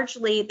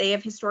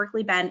have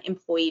historically been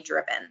employee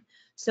driven.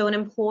 So an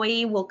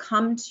employee will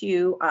come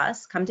to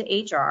us, come to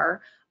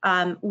HR,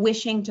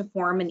 wishing to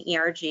form an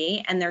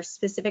ERG, and there's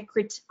specific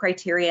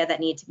criteria that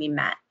need to be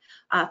met.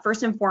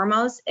 First and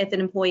foremost, if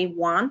an employee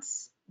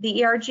wants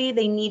the ERG,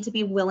 they need to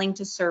be willing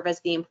to serve as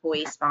the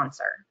employee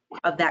sponsor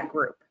of that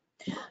group.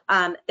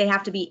 They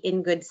have to be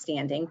in good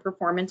standing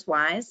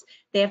performance-wise.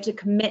 They have to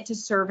commit to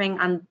serving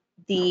on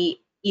the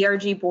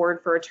ERG board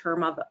for a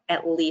term of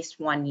at least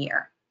 1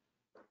 year.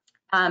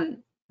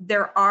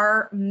 There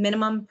are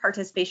minimum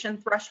participation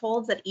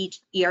thresholds that each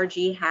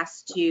ERG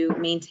has to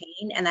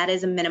maintain, and that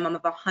is a minimum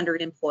of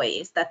 100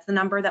 employees. That's the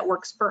number that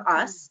works for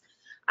us.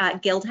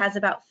 Guild has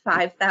about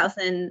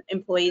 5,000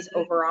 employees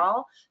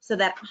overall, so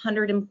that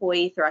 100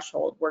 employee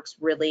threshold works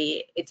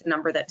really, it's a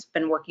number that's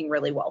been working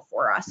really well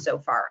for us so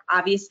far.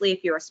 Obviously,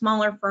 if you're a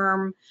smaller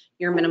firm,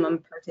 your minimum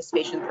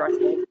participation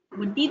threshold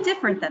would be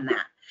different than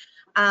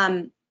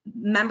that.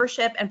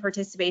 Membership and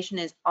participation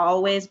is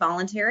always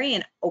voluntary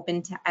and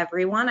open to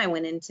everyone. I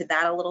went into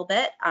that a little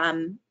bit,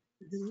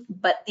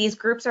 but these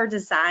groups are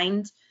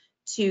designed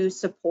to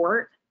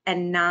support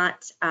and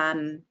not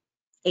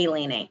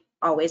alienate.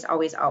 Always,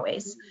 always,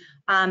 always.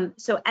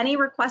 So any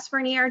request for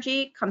an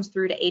ERG comes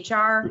through to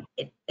HR.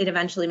 It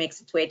eventually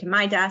makes its way to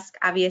my desk,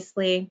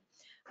 obviously.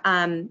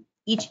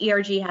 Each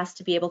ERG has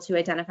to be able to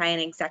identify an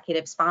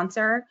executive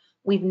sponsor.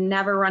 We've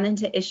never run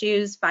into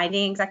issues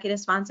finding executive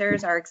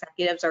sponsors. Our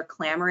executives are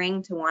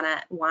clamoring to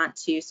want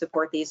to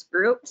support these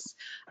groups,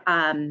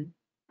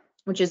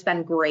 which has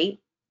been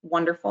great,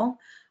 wonderful.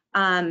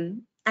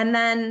 And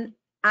then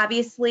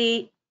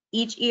obviously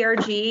each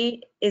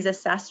ERG is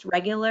assessed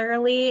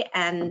regularly,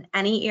 and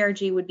any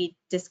ERG would be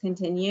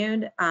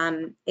discontinued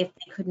if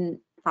they couldn't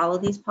follow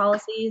these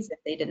policies, if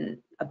they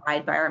didn't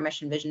abide by our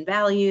mission, vision,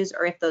 values,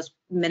 or if those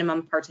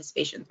minimum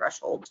participation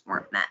thresholds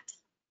weren't met.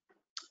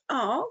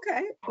 Oh,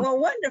 okay. Well,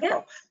 wonderful.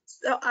 Yeah.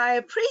 So I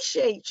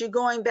appreciate you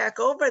going back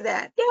over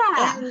that.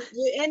 Yeah. And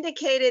you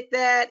indicated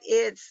that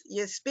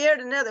you spared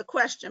another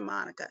question,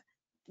 Monica,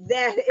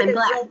 that is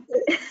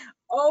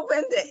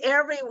open to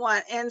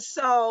everyone. And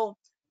so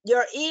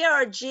your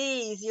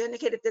ERGs, you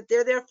indicated that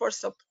they're there for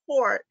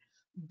support,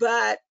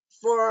 but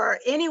for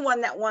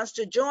anyone that wants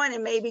to join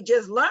and maybe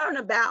just learn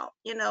about,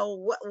 you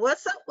know,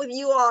 what's up with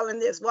you all in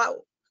this,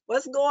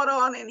 what's going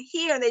on in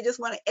here, and they just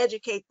want to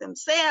educate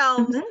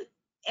themselves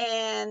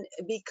and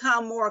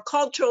become more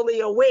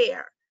culturally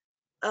aware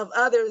of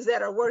others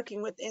that are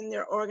working within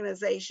their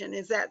organization.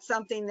 Is that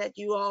something that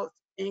you all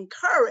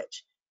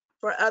encourage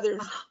for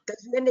others?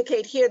 Because you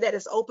indicate here that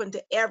it's open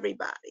to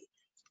everybody.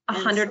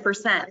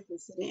 100%.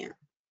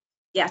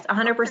 Yes,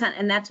 100%.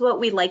 And that's what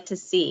we like to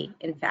see,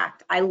 in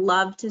fact. I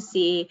love to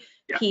see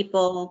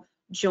people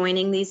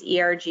joining these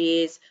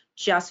ERGs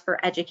just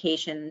for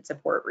education and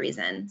support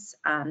reasons.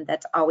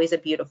 That's always a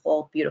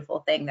beautiful, beautiful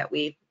thing that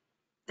we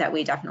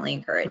definitely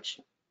encourage.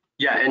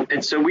 Yeah,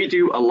 and so we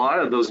do a lot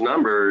of those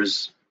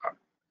numbers.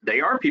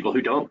 They are people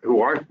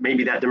who aren't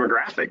maybe that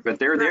demographic, but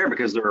they're there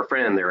because they're a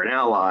friend, they're an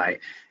ally,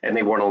 and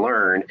they want to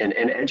learn. And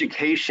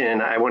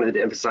education, I wanted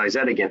to emphasize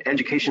that again.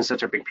 Education is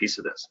such a big piece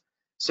of this.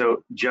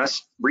 So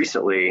just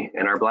recently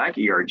in our Black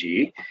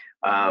ERG,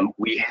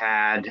 we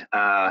had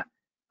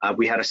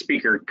a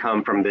speaker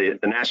come from the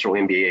National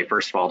MBA,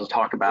 first of all, to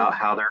talk about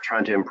how they're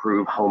trying to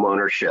improve home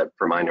ownership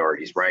for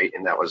minorities, right?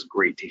 And that was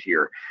great to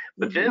hear.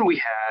 But then we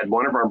had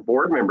one of our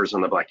board members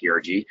on the Black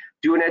ERG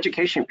do an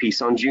education piece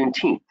on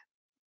Juneteenth.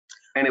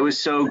 And it was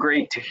so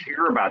great to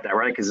hear about that,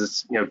 right? Because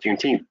it's, you know,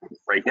 Juneteenth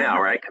right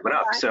now, right, coming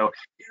up. So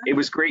it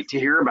was great to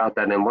hear about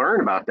that and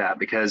learn about that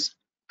because,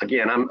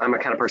 again, I'm a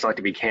kind of person I like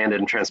to be candid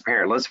and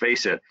transparent. Let's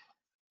face it,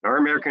 our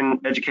American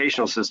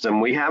educational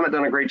system, we haven't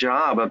done a great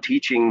job of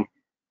teaching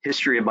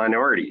history of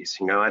minorities.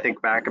 You know, I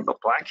think back about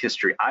Black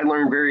history. I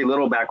learned very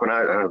little back when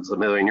I was a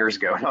million years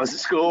ago when I was in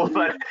school,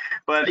 but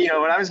you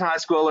know, when I was in high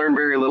school, I learned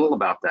very little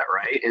about that,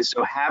 right? And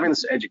so having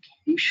this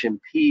education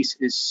piece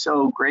is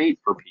so great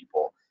for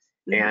people.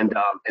 And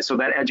so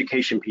that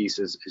education piece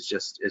is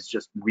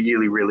just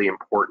really, really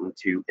important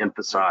to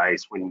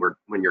emphasize when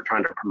you're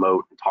trying to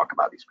promote and talk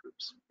about these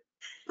groups.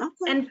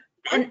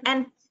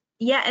 And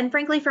yeah, and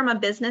frankly, from a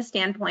business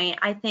standpoint,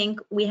 I think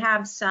we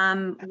have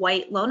some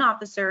white loan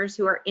officers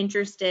who are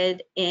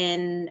interested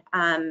in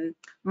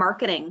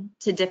marketing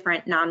to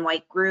different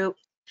non-white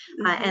groups.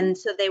 And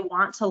so they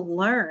want to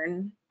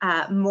learn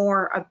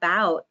more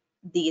about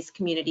these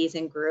communities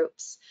and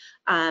groups.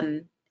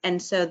 And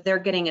so they're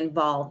getting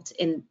involved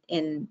in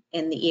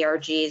the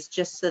ERGs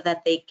just so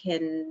that they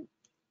can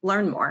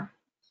learn more.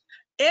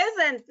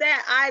 Isn't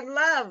that, I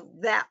love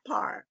that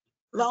part.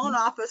 Loan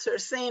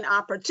officers seeing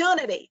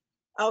opportunity,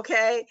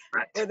 okay,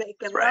 where they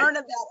can learn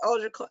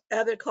about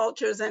other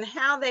cultures and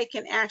how they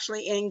can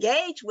actually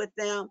engage with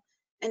them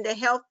and to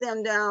help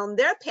them down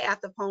their path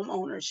of home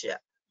ownership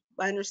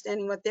by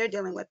understanding what they're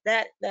dealing with.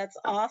 That's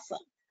awesome.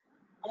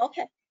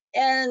 Okay,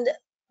 and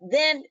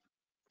then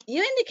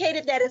you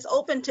indicated that it's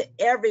open to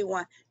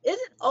everyone. Is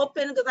it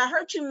open, because I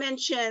heard you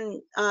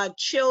mention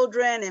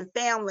children and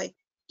family.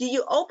 Do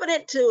you open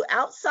it to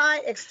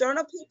outside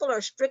external people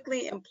or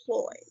strictly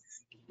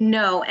employees?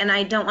 No, and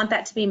I don't want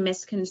that to be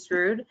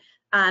misconstrued.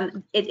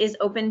 It is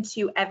open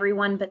to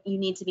everyone, but you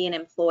need to be an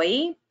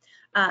employee.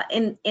 I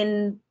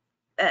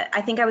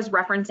think I was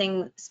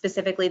referencing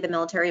specifically the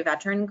military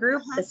veteran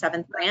group, the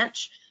 7th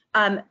branch.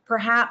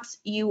 Perhaps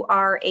you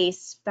are a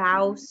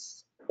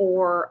spouse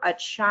or a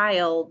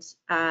child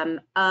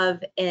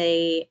of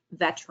a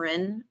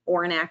veteran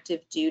or an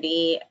active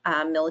duty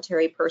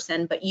military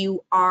person, but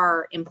you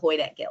are employed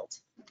at Guild.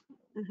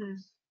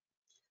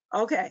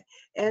 Okay,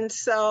 and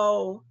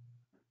so,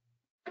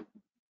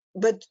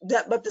 but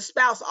the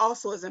spouse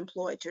also is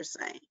employed, you're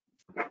saying?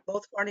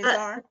 Both parties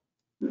are?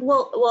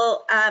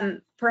 Well,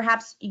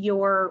 perhaps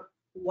your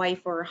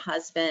wife or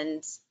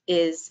husband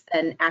is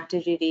an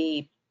active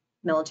duty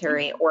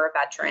military or a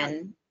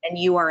veteran, and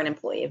you are an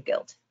employee of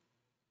Guild.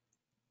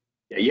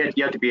 Yeah,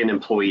 you have to be an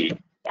employee.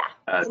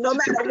 Yeah. No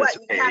matter what,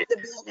 you have to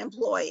be an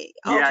employee.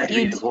 Yeah,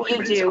 Okay. You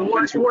do.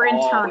 We're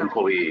internal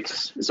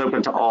employees. It's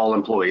open to all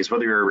employees,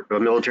 whether you're a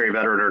military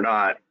veteran or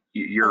not.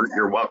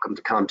 You're welcome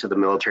to come to the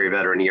military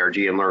veteran ERG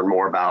and learn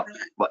more about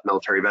what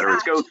military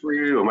veterans go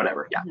through and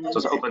whatever. Yeah, so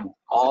it's open.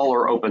 All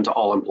are open to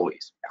all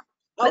employees.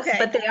 Yeah. Okay,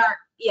 but they are.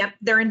 Yep,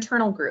 they're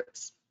internal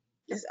groups.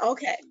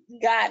 Okay,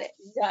 got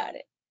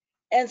it.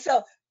 And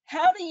so,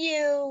 how do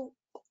you,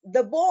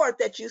 the board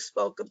that you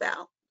spoke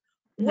about,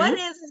 what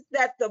is it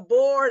that the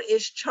board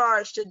is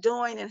charged to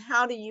doing, and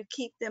how do you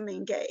keep them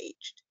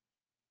engaged?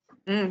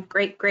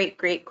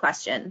 Great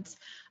questions.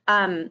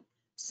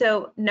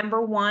 So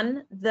number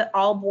one,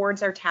 all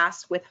boards are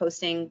tasked with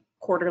hosting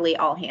quarterly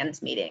all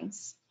hands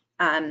meetings.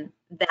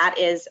 That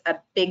is a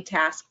big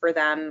task for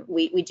them.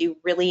 We do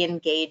really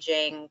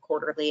engaging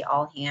quarterly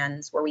all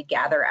hands where we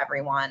gather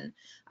everyone.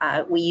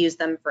 We use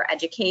them for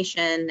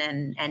education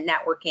and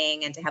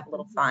networking and to have a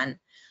little fun.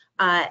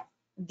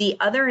 The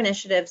other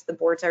initiatives the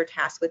boards are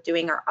tasked with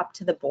doing are up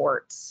to the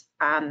boards.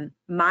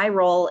 My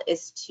role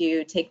is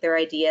to take their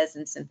ideas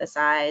and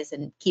synthesize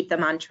and keep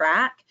them on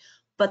track,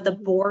 but the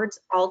boards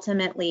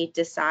ultimately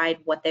decide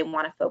what they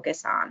want to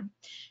focus on.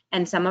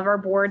 And some of our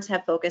boards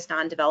have focused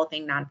on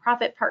developing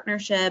nonprofit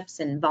partnerships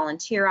and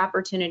volunteer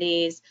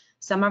opportunities.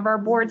 Some of our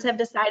boards have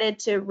decided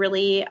to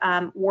really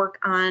work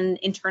on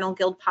internal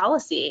Guild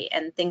policy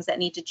and things that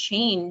need to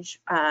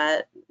change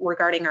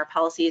regarding our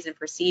policies and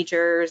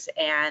procedures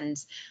and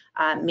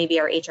maybe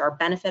our HR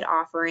benefit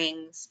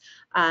offerings.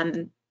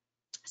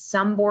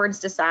 Some boards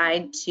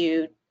decide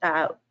to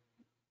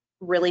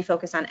really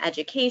focus on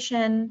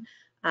education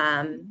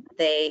and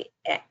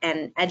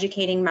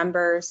educating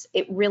members.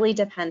 It really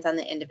depends on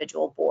the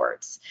individual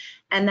boards.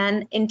 And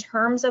then in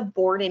terms of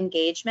board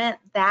engagement,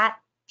 that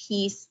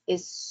piece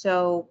is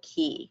so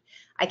key.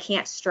 I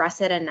can't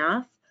stress it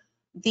enough.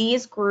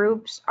 These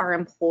groups are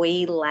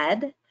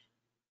employee-led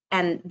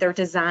and they're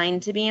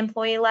designed to be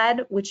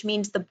employee-led, which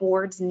means the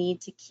boards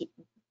need to keep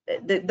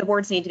the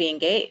boards need to be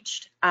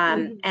engaged.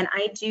 And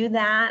I do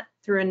that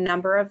through a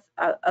number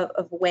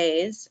of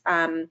ways.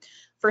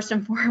 First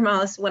and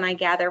foremost, when I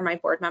gather my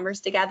board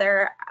members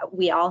together,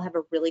 we all have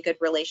a really good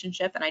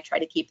relationship, and I try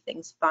to keep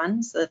things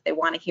fun so that they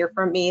want to hear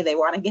from me, they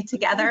want to get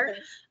together.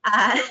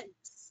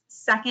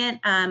 Second,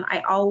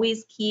 I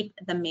always keep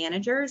the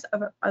managers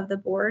of the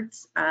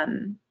boards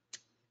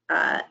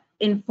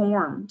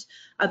informed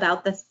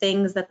about the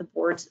things that the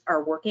boards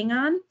are working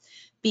on,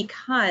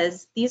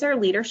 because these are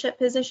leadership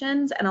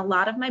positions, and a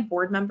lot of my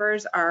board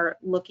members are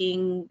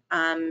looking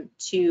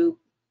to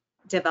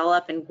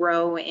develop and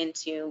grow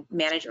into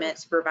management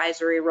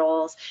supervisory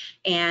roles,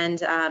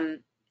 and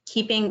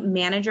keeping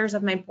managers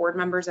of my board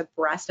members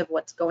abreast of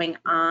what's going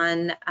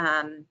on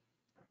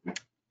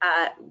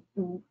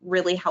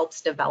really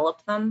helps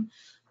develop them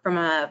from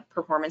a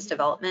performance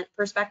development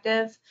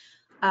perspective.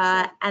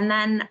 And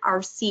then our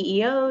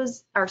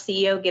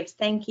CEO gives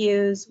thank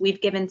yous.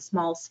 We've given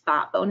small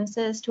spot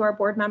bonuses to our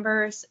board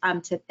members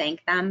to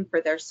thank them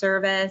for their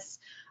service.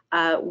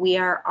 We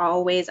are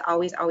always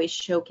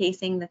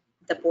showcasing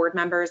the board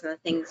members and the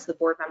things the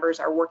board members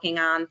are working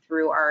on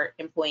through our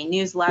employee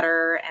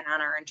newsletter and on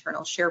our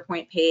internal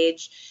SharePoint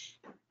page.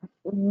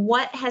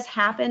 What has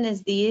happened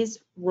is these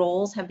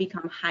roles have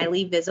become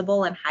highly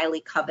visible and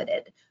highly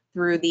coveted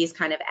through these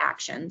kind of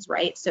actions,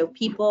 right? So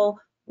people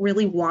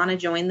really want to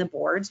join the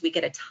boards. We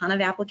get a ton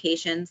of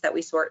applications that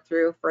we sort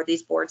through for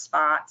these board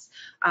spots,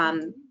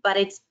 but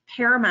it's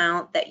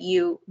paramount that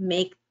you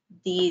make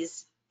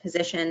these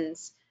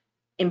positions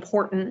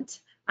important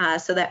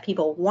so that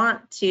people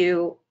want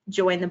to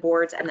join the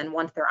boards, and then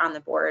once they're on the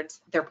boards,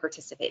 they're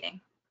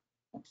participating.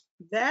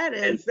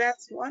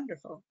 That's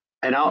wonderful.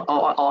 And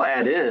I'll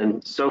add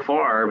in, so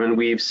far, when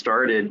we've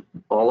started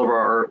all of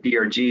our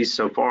ERGs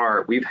so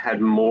far, we've had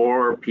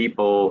more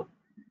people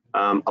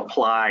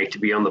apply to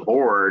be on the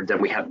board than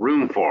we had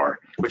room for,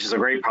 which is a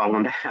great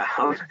problem to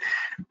have.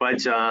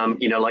 But,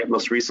 you know, like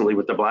most recently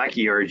with the Black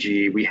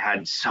ERG, we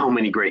had so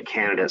many great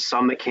candidates,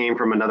 some that came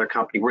from another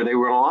company where they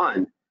were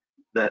on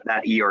that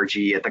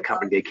ERG at the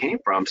company they came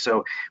from.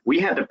 So we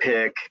had to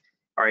pick,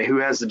 all right, who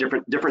has the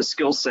different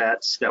skill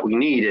sets that we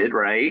needed,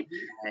 right?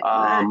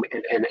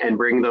 And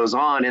bring those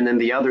on. And then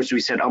the others,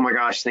 we said, oh my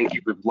gosh, thank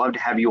you. We'd love to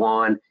have you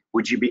on.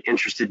 Would you be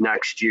interested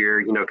next year?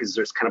 You know, because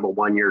there's kind of a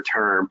one-year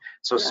term.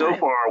 So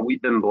far,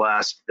 we've been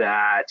blessed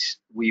that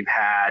we've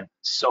had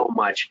so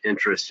much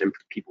interest in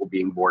people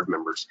being board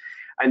members.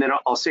 And then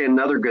I'll say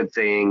another good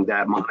thing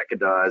that Monica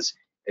does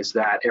is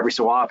that every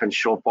so often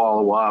she'll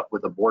follow up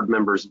with a board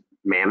member's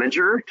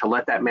manager to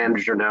let that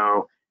manager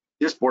know,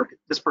 this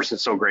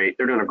person's so great.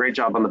 They're doing a great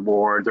job on the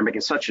board. They're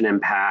making such an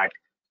impact.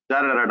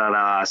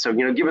 So,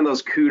 you know, giving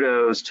those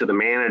kudos to the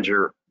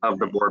manager of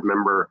the board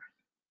member,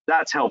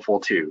 that's helpful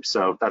too.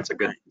 So that's a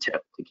good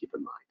tip to keep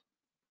in mind.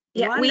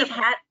 Yeah,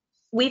 Wonderful.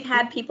 we've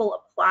had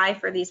people apply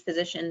for these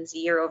positions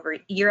year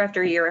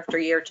after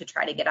year to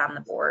try to get on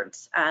the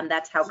boards.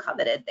 That's how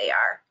coveted they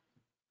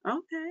are.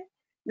 Okay.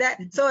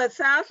 So it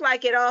sounds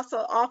like it also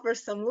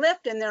offers some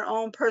lift in their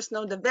own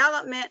personal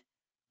development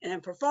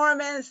and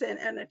performance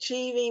and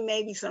achieving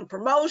maybe some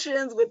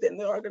promotions within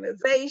the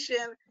organization,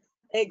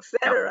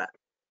 etc.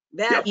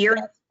 That's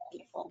beautiful.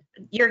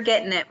 You're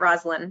getting it,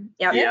 Rosalind.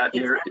 Yep, yeah,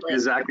 you're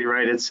exactly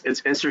right.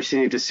 It's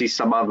interesting to see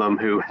some of them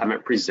who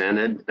haven't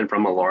presented and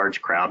from a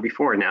large crowd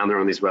before, and now they're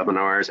on these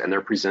webinars and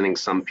they're presenting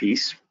some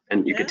piece,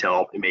 and you could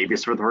tell maybe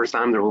it's for the first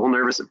time. They're a little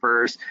nervous at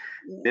first,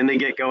 then they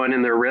get going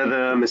in their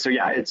rhythm. And so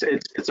yeah, it's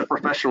a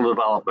professional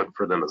development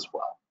for them as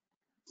well.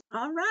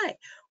 All right.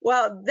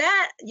 Well,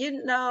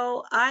 you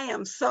know, I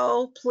am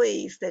so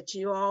pleased that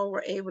you all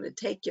were able to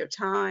take your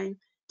time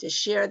to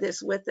share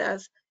this with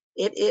us.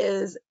 It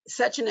is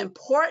such an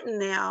important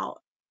now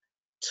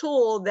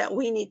tool that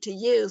we need to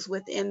use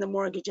within the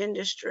mortgage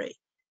industry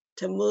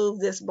to move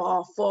this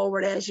ball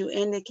forward. As you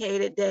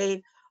indicated,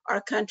 Dave,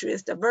 our country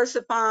is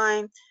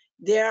diversifying.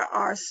 There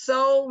are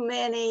so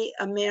many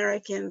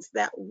Americans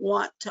that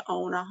want to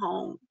own a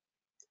home.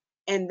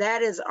 And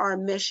that is our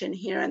mission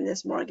here in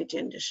this mortgage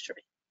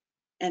industry.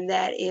 And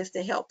that is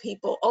to help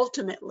people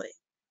ultimately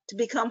to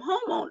become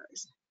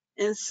homeowners.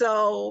 And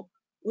so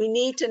we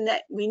need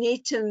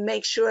to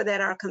make sure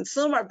that our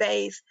consumer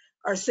base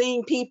are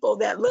seeing people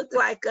that look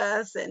like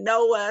us and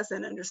know us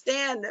and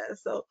understand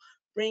us. So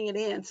bring it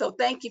in. So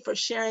thank you for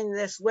sharing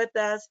this with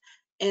us.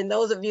 And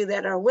those of you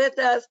that are with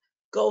us,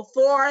 go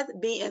forth,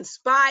 be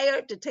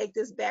inspired to take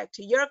this back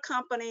to your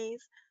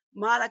companies.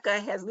 Monica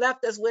has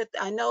left us with,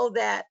 I know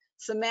that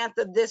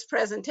Samantha, this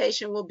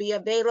presentation will be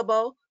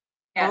available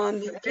on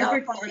the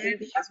California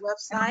MBA's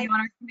website. On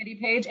our committee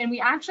page. And we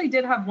actually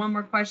did have one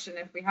more question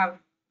if we have a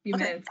few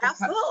minutes.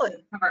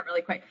 Absolutely. Cover it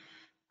really quick.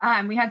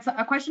 We had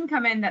a question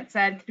come in that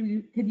said,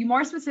 could you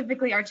more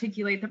specifically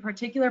articulate the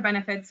particular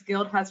benefits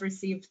Guild has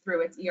received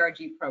through its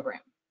ERG program?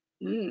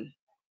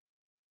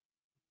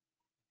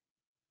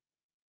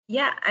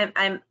 Yeah,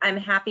 I'm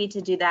happy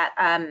to do that.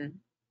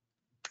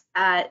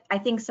 I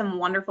think some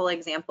wonderful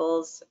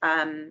examples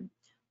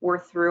were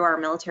through our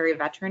military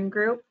veteran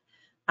group,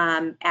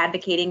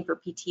 advocating for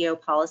PTO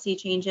policy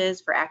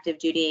changes for active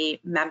duty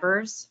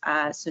members.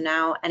 So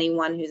now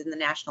anyone who's in the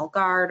National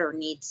Guard or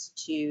needs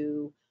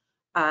to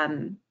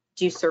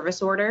do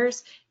service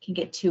orders can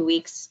get 2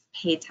 weeks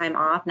paid time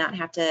off, not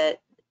have to,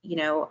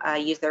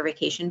 use their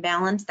vacation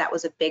balance. That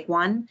was a big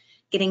one.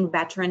 Getting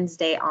Veterans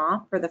Day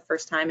off for the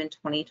first time in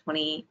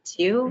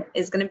 2022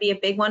 is going to be a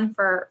big one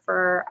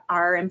for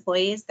our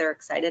employees. They're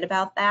excited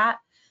about that.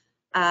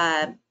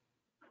 And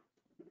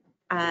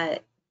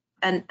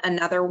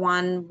another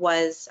one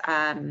was,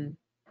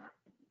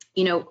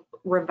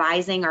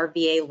 revising our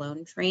VA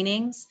loan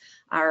trainings.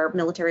 Our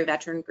military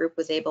veteran group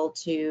was able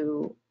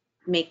to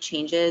make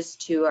changes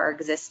to our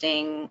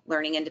existing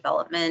learning and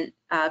development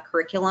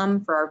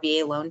curriculum for our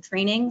VA loan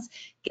trainings.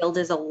 Guild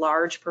is a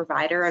large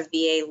provider of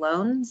VA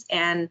loans,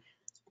 and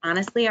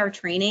honestly, our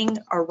training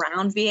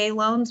around VA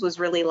loans was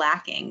really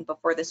lacking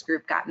before this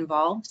group got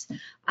involved.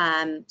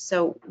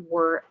 So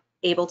we're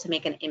able to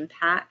make an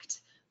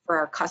impact for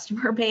our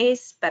customer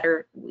base,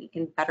 we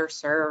can better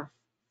serve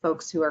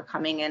folks who are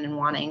coming in and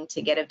wanting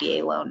to get a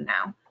VA loan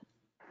now.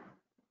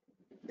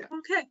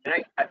 Okay.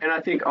 And I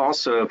think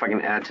also, if I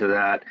can add to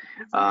that,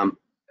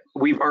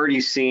 we've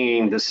already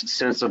seen this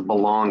sense of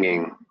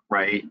belonging,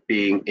 right,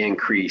 being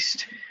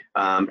increased.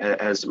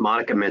 As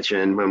Monica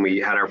mentioned, when we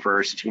had our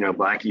first,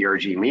 Black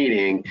ERG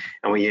meeting,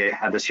 and we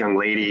had this young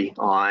lady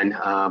on,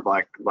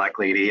 black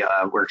lady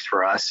works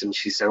for us, and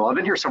she said, well, I've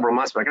been here several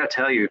months, but I got to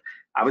tell you,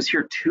 I was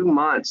here 2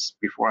 months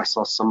before I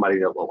saw somebody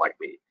that looked like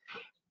me.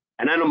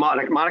 And I know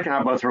Monica and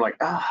I both were like,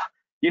 oh,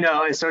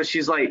 and so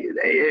she's like,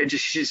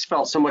 she just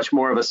felt so much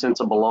more of a sense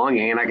of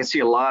belonging. And I can see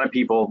a lot of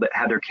people that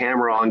had their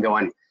camera on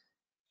going,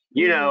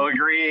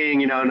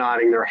 agreeing,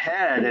 nodding their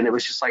head. And it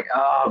was just like,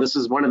 oh, this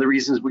is one of the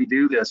reasons we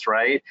do this,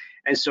 right?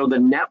 And so the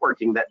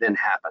networking that then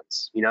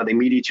happens, they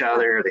meet each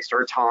other, they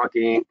start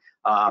talking.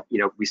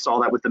 We saw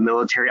that with the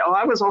military. Oh,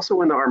 I was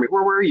also in the Army.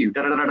 Where were you?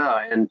 Da, da, da, da.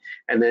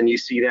 And then you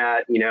see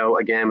that,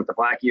 again, with the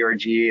Black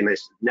ERG and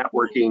this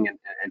networking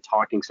and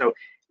talking. So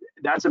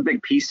that's a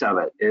big piece of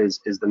it is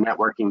the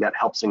networking that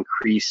helps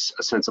increase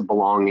a sense of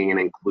belonging and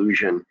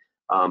inclusion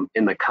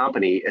in the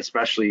company,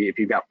 especially if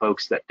you've got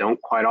folks that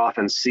don't quite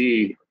often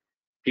see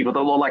people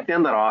that look like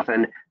them that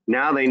often.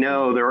 Now they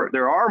know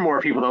there are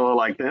more people that look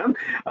like them.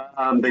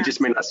 They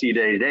just may not see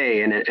day to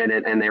day,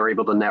 and they're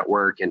able to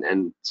network,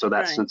 and so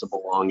that sense of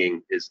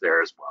belonging is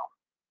there as well.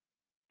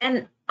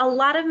 And a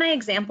lot of my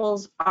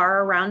examples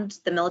are around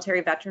the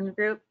military veteran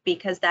group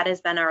because that has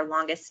been our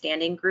longest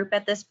standing group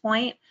at this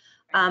point.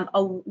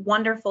 A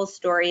wonderful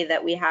story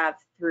that we have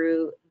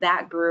through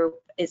that group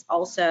is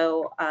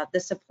also the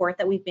support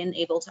that we've been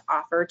able to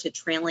offer to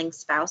trailing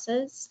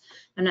spouses.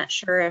 I'm not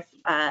sure if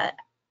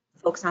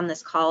folks on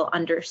this call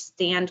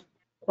understand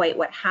quite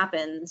what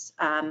happens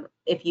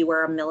if you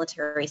were a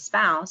military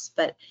spouse,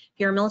 but if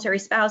you're a military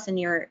spouse and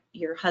your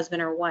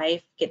husband or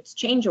wife gets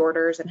change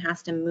orders and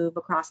has to move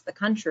across the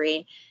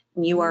country,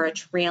 and you are a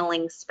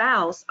trailing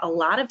spouse, a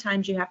lot of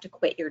times you have to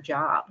quit your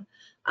job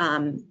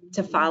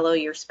to follow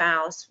your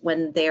spouse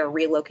when they are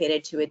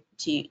relocated to a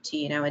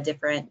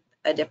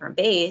different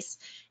base.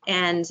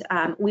 And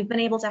we've been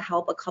able to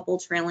help a couple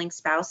trailing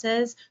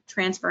spouses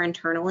transfer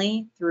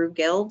internally through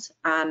Guild.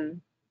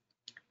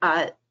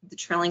 The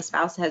trailing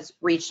spouse has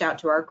reached out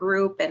to our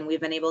group, and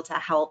we've been able to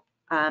help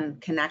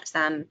connect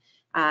them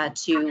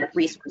to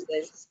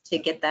resources to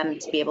get them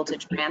to be able to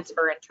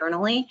transfer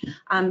internally.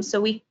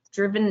 So we've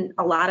driven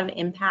a lot of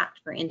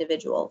impact for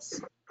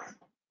individuals.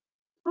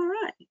 All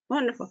right,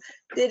 wonderful.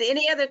 Did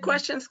any other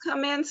questions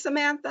come in,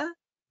 Samantha?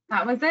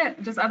 That was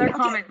it. Just other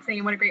comments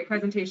saying what a great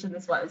presentation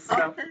this was.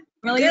 So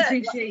really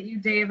appreciate you,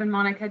 Dave and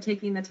Monica,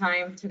 taking the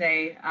time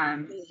today.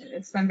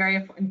 It's been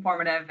very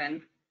informative,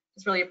 and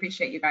just really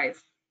appreciate you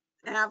guys.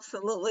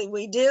 Absolutely,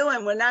 we do,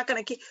 and we're not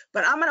going to keep,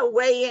 but I'm going to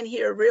weigh in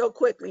here real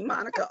quickly,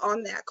 Monica,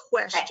 on that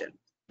question,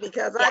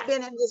 because I've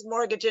been in this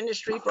mortgage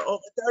industry for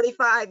over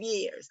 35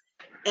 years,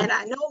 and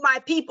I know my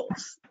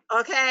peoples,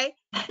 okay?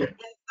 And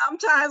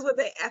sometimes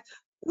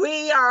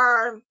we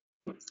are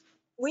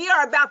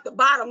about the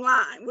bottom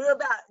line. We're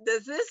about,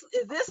 is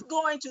this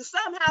going to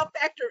somehow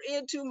factor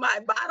into my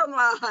bottom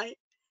line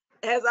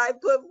as I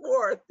put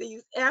forth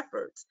these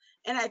efforts?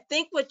 And I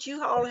think what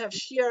you all have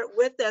shared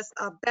with us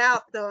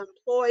about the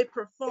employee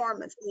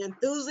performance, the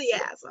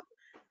enthusiasm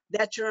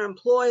that your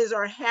employees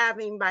are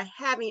having by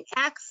having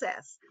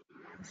access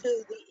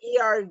to the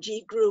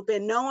ERG group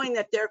and knowing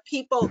that there are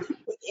people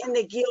within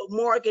the Guild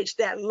mortgage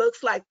that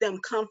looks like them,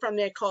 come from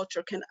their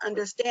culture, can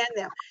understand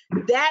them,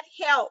 that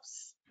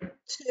helps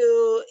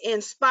to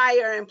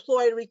inspire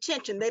employee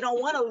retention. They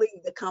don't want to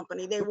leave the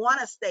company, they want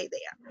to stay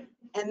there.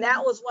 And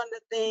that was one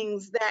of the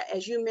things that,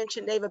 as you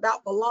mentioned, Dave,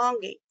 about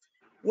belonging.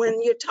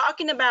 When you're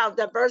talking about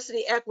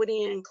diversity,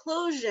 equity, and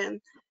inclusion,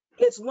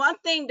 it's one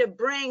thing to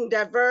bring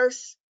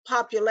diverse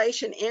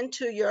population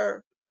into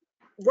your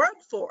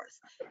workforce.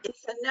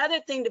 It's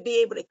another thing to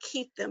be able to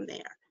keep them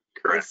there.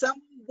 Correct. And some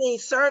of the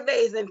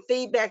surveys and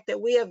feedback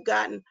that we have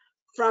gotten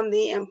from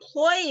the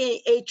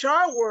employee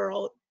HR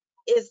world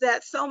is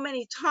that so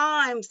many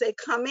times they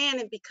come in,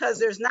 and because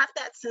there's not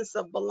that sense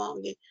of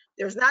belonging,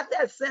 there's not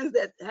that sense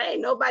that, hey,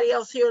 nobody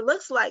else here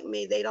looks like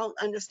me, they don't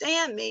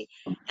understand me,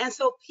 and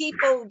so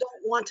people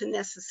don't want to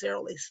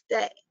necessarily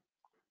stay,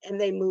 and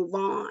they move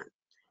on.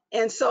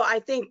 And so I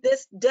think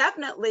this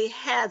definitely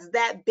has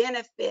that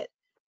benefit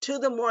to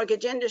the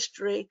mortgage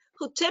industry,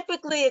 who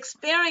typically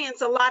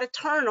experience a lot of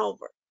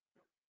turnover.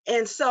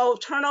 And so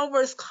turnover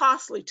is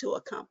costly to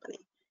a company.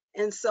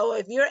 And so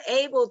if you're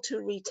able to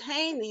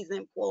retain these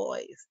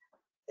employees,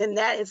 then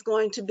that is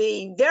going to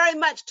be very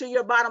much to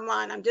your bottom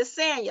line. I'm just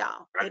saying,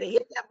 y'all, to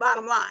hit that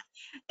bottom line.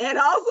 And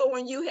also,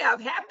 when you have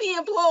happy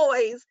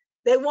employees,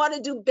 they want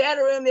to do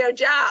better in their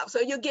job. So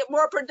you get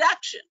more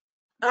production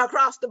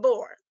across the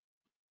board.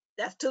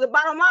 That's to the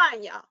bottom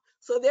line, y'all.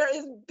 So there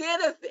is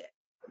benefit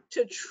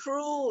to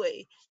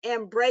truly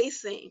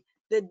embracing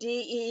the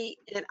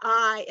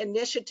DE&I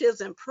initiatives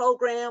and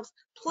programs.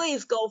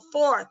 Please go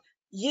forth.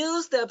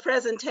 Use the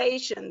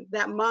presentation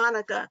that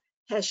Monica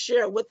has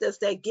shared with us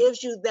that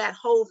gives you that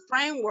whole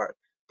framework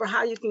for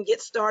how you can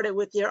get started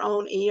with your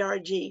own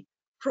ERG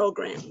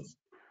programs.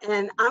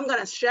 And I'm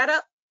going to shut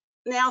up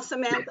now,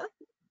 Samantha,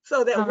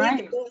 so that All we right.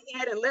 can go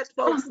ahead and let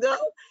folks go.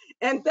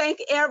 And thank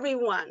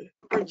everyone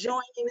for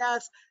joining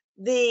us.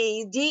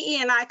 The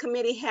DE&I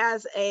committee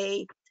has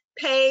a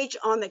page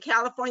on the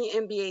California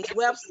MBA's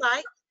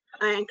website.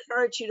 I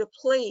encourage you to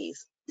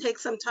please take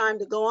some time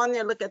to go on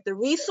there, look at the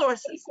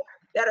resources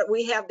that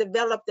we have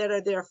developed that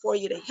are there for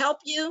you to help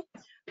you.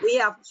 We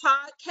have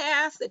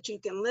podcasts that you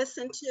can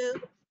listen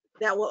to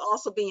that will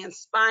also be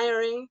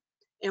inspiring,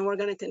 and we're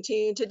going to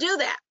continue to do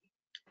that.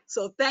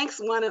 So thanks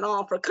one and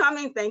all for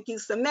coming. Thank you,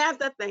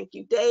 Samantha. Thank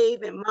you,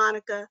 Dave and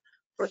Monica,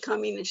 for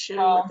coming and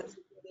sharing with us.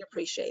 We really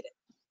appreciate it.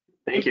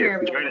 Thank you.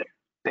 Enjoyed it.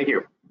 Thank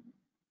you.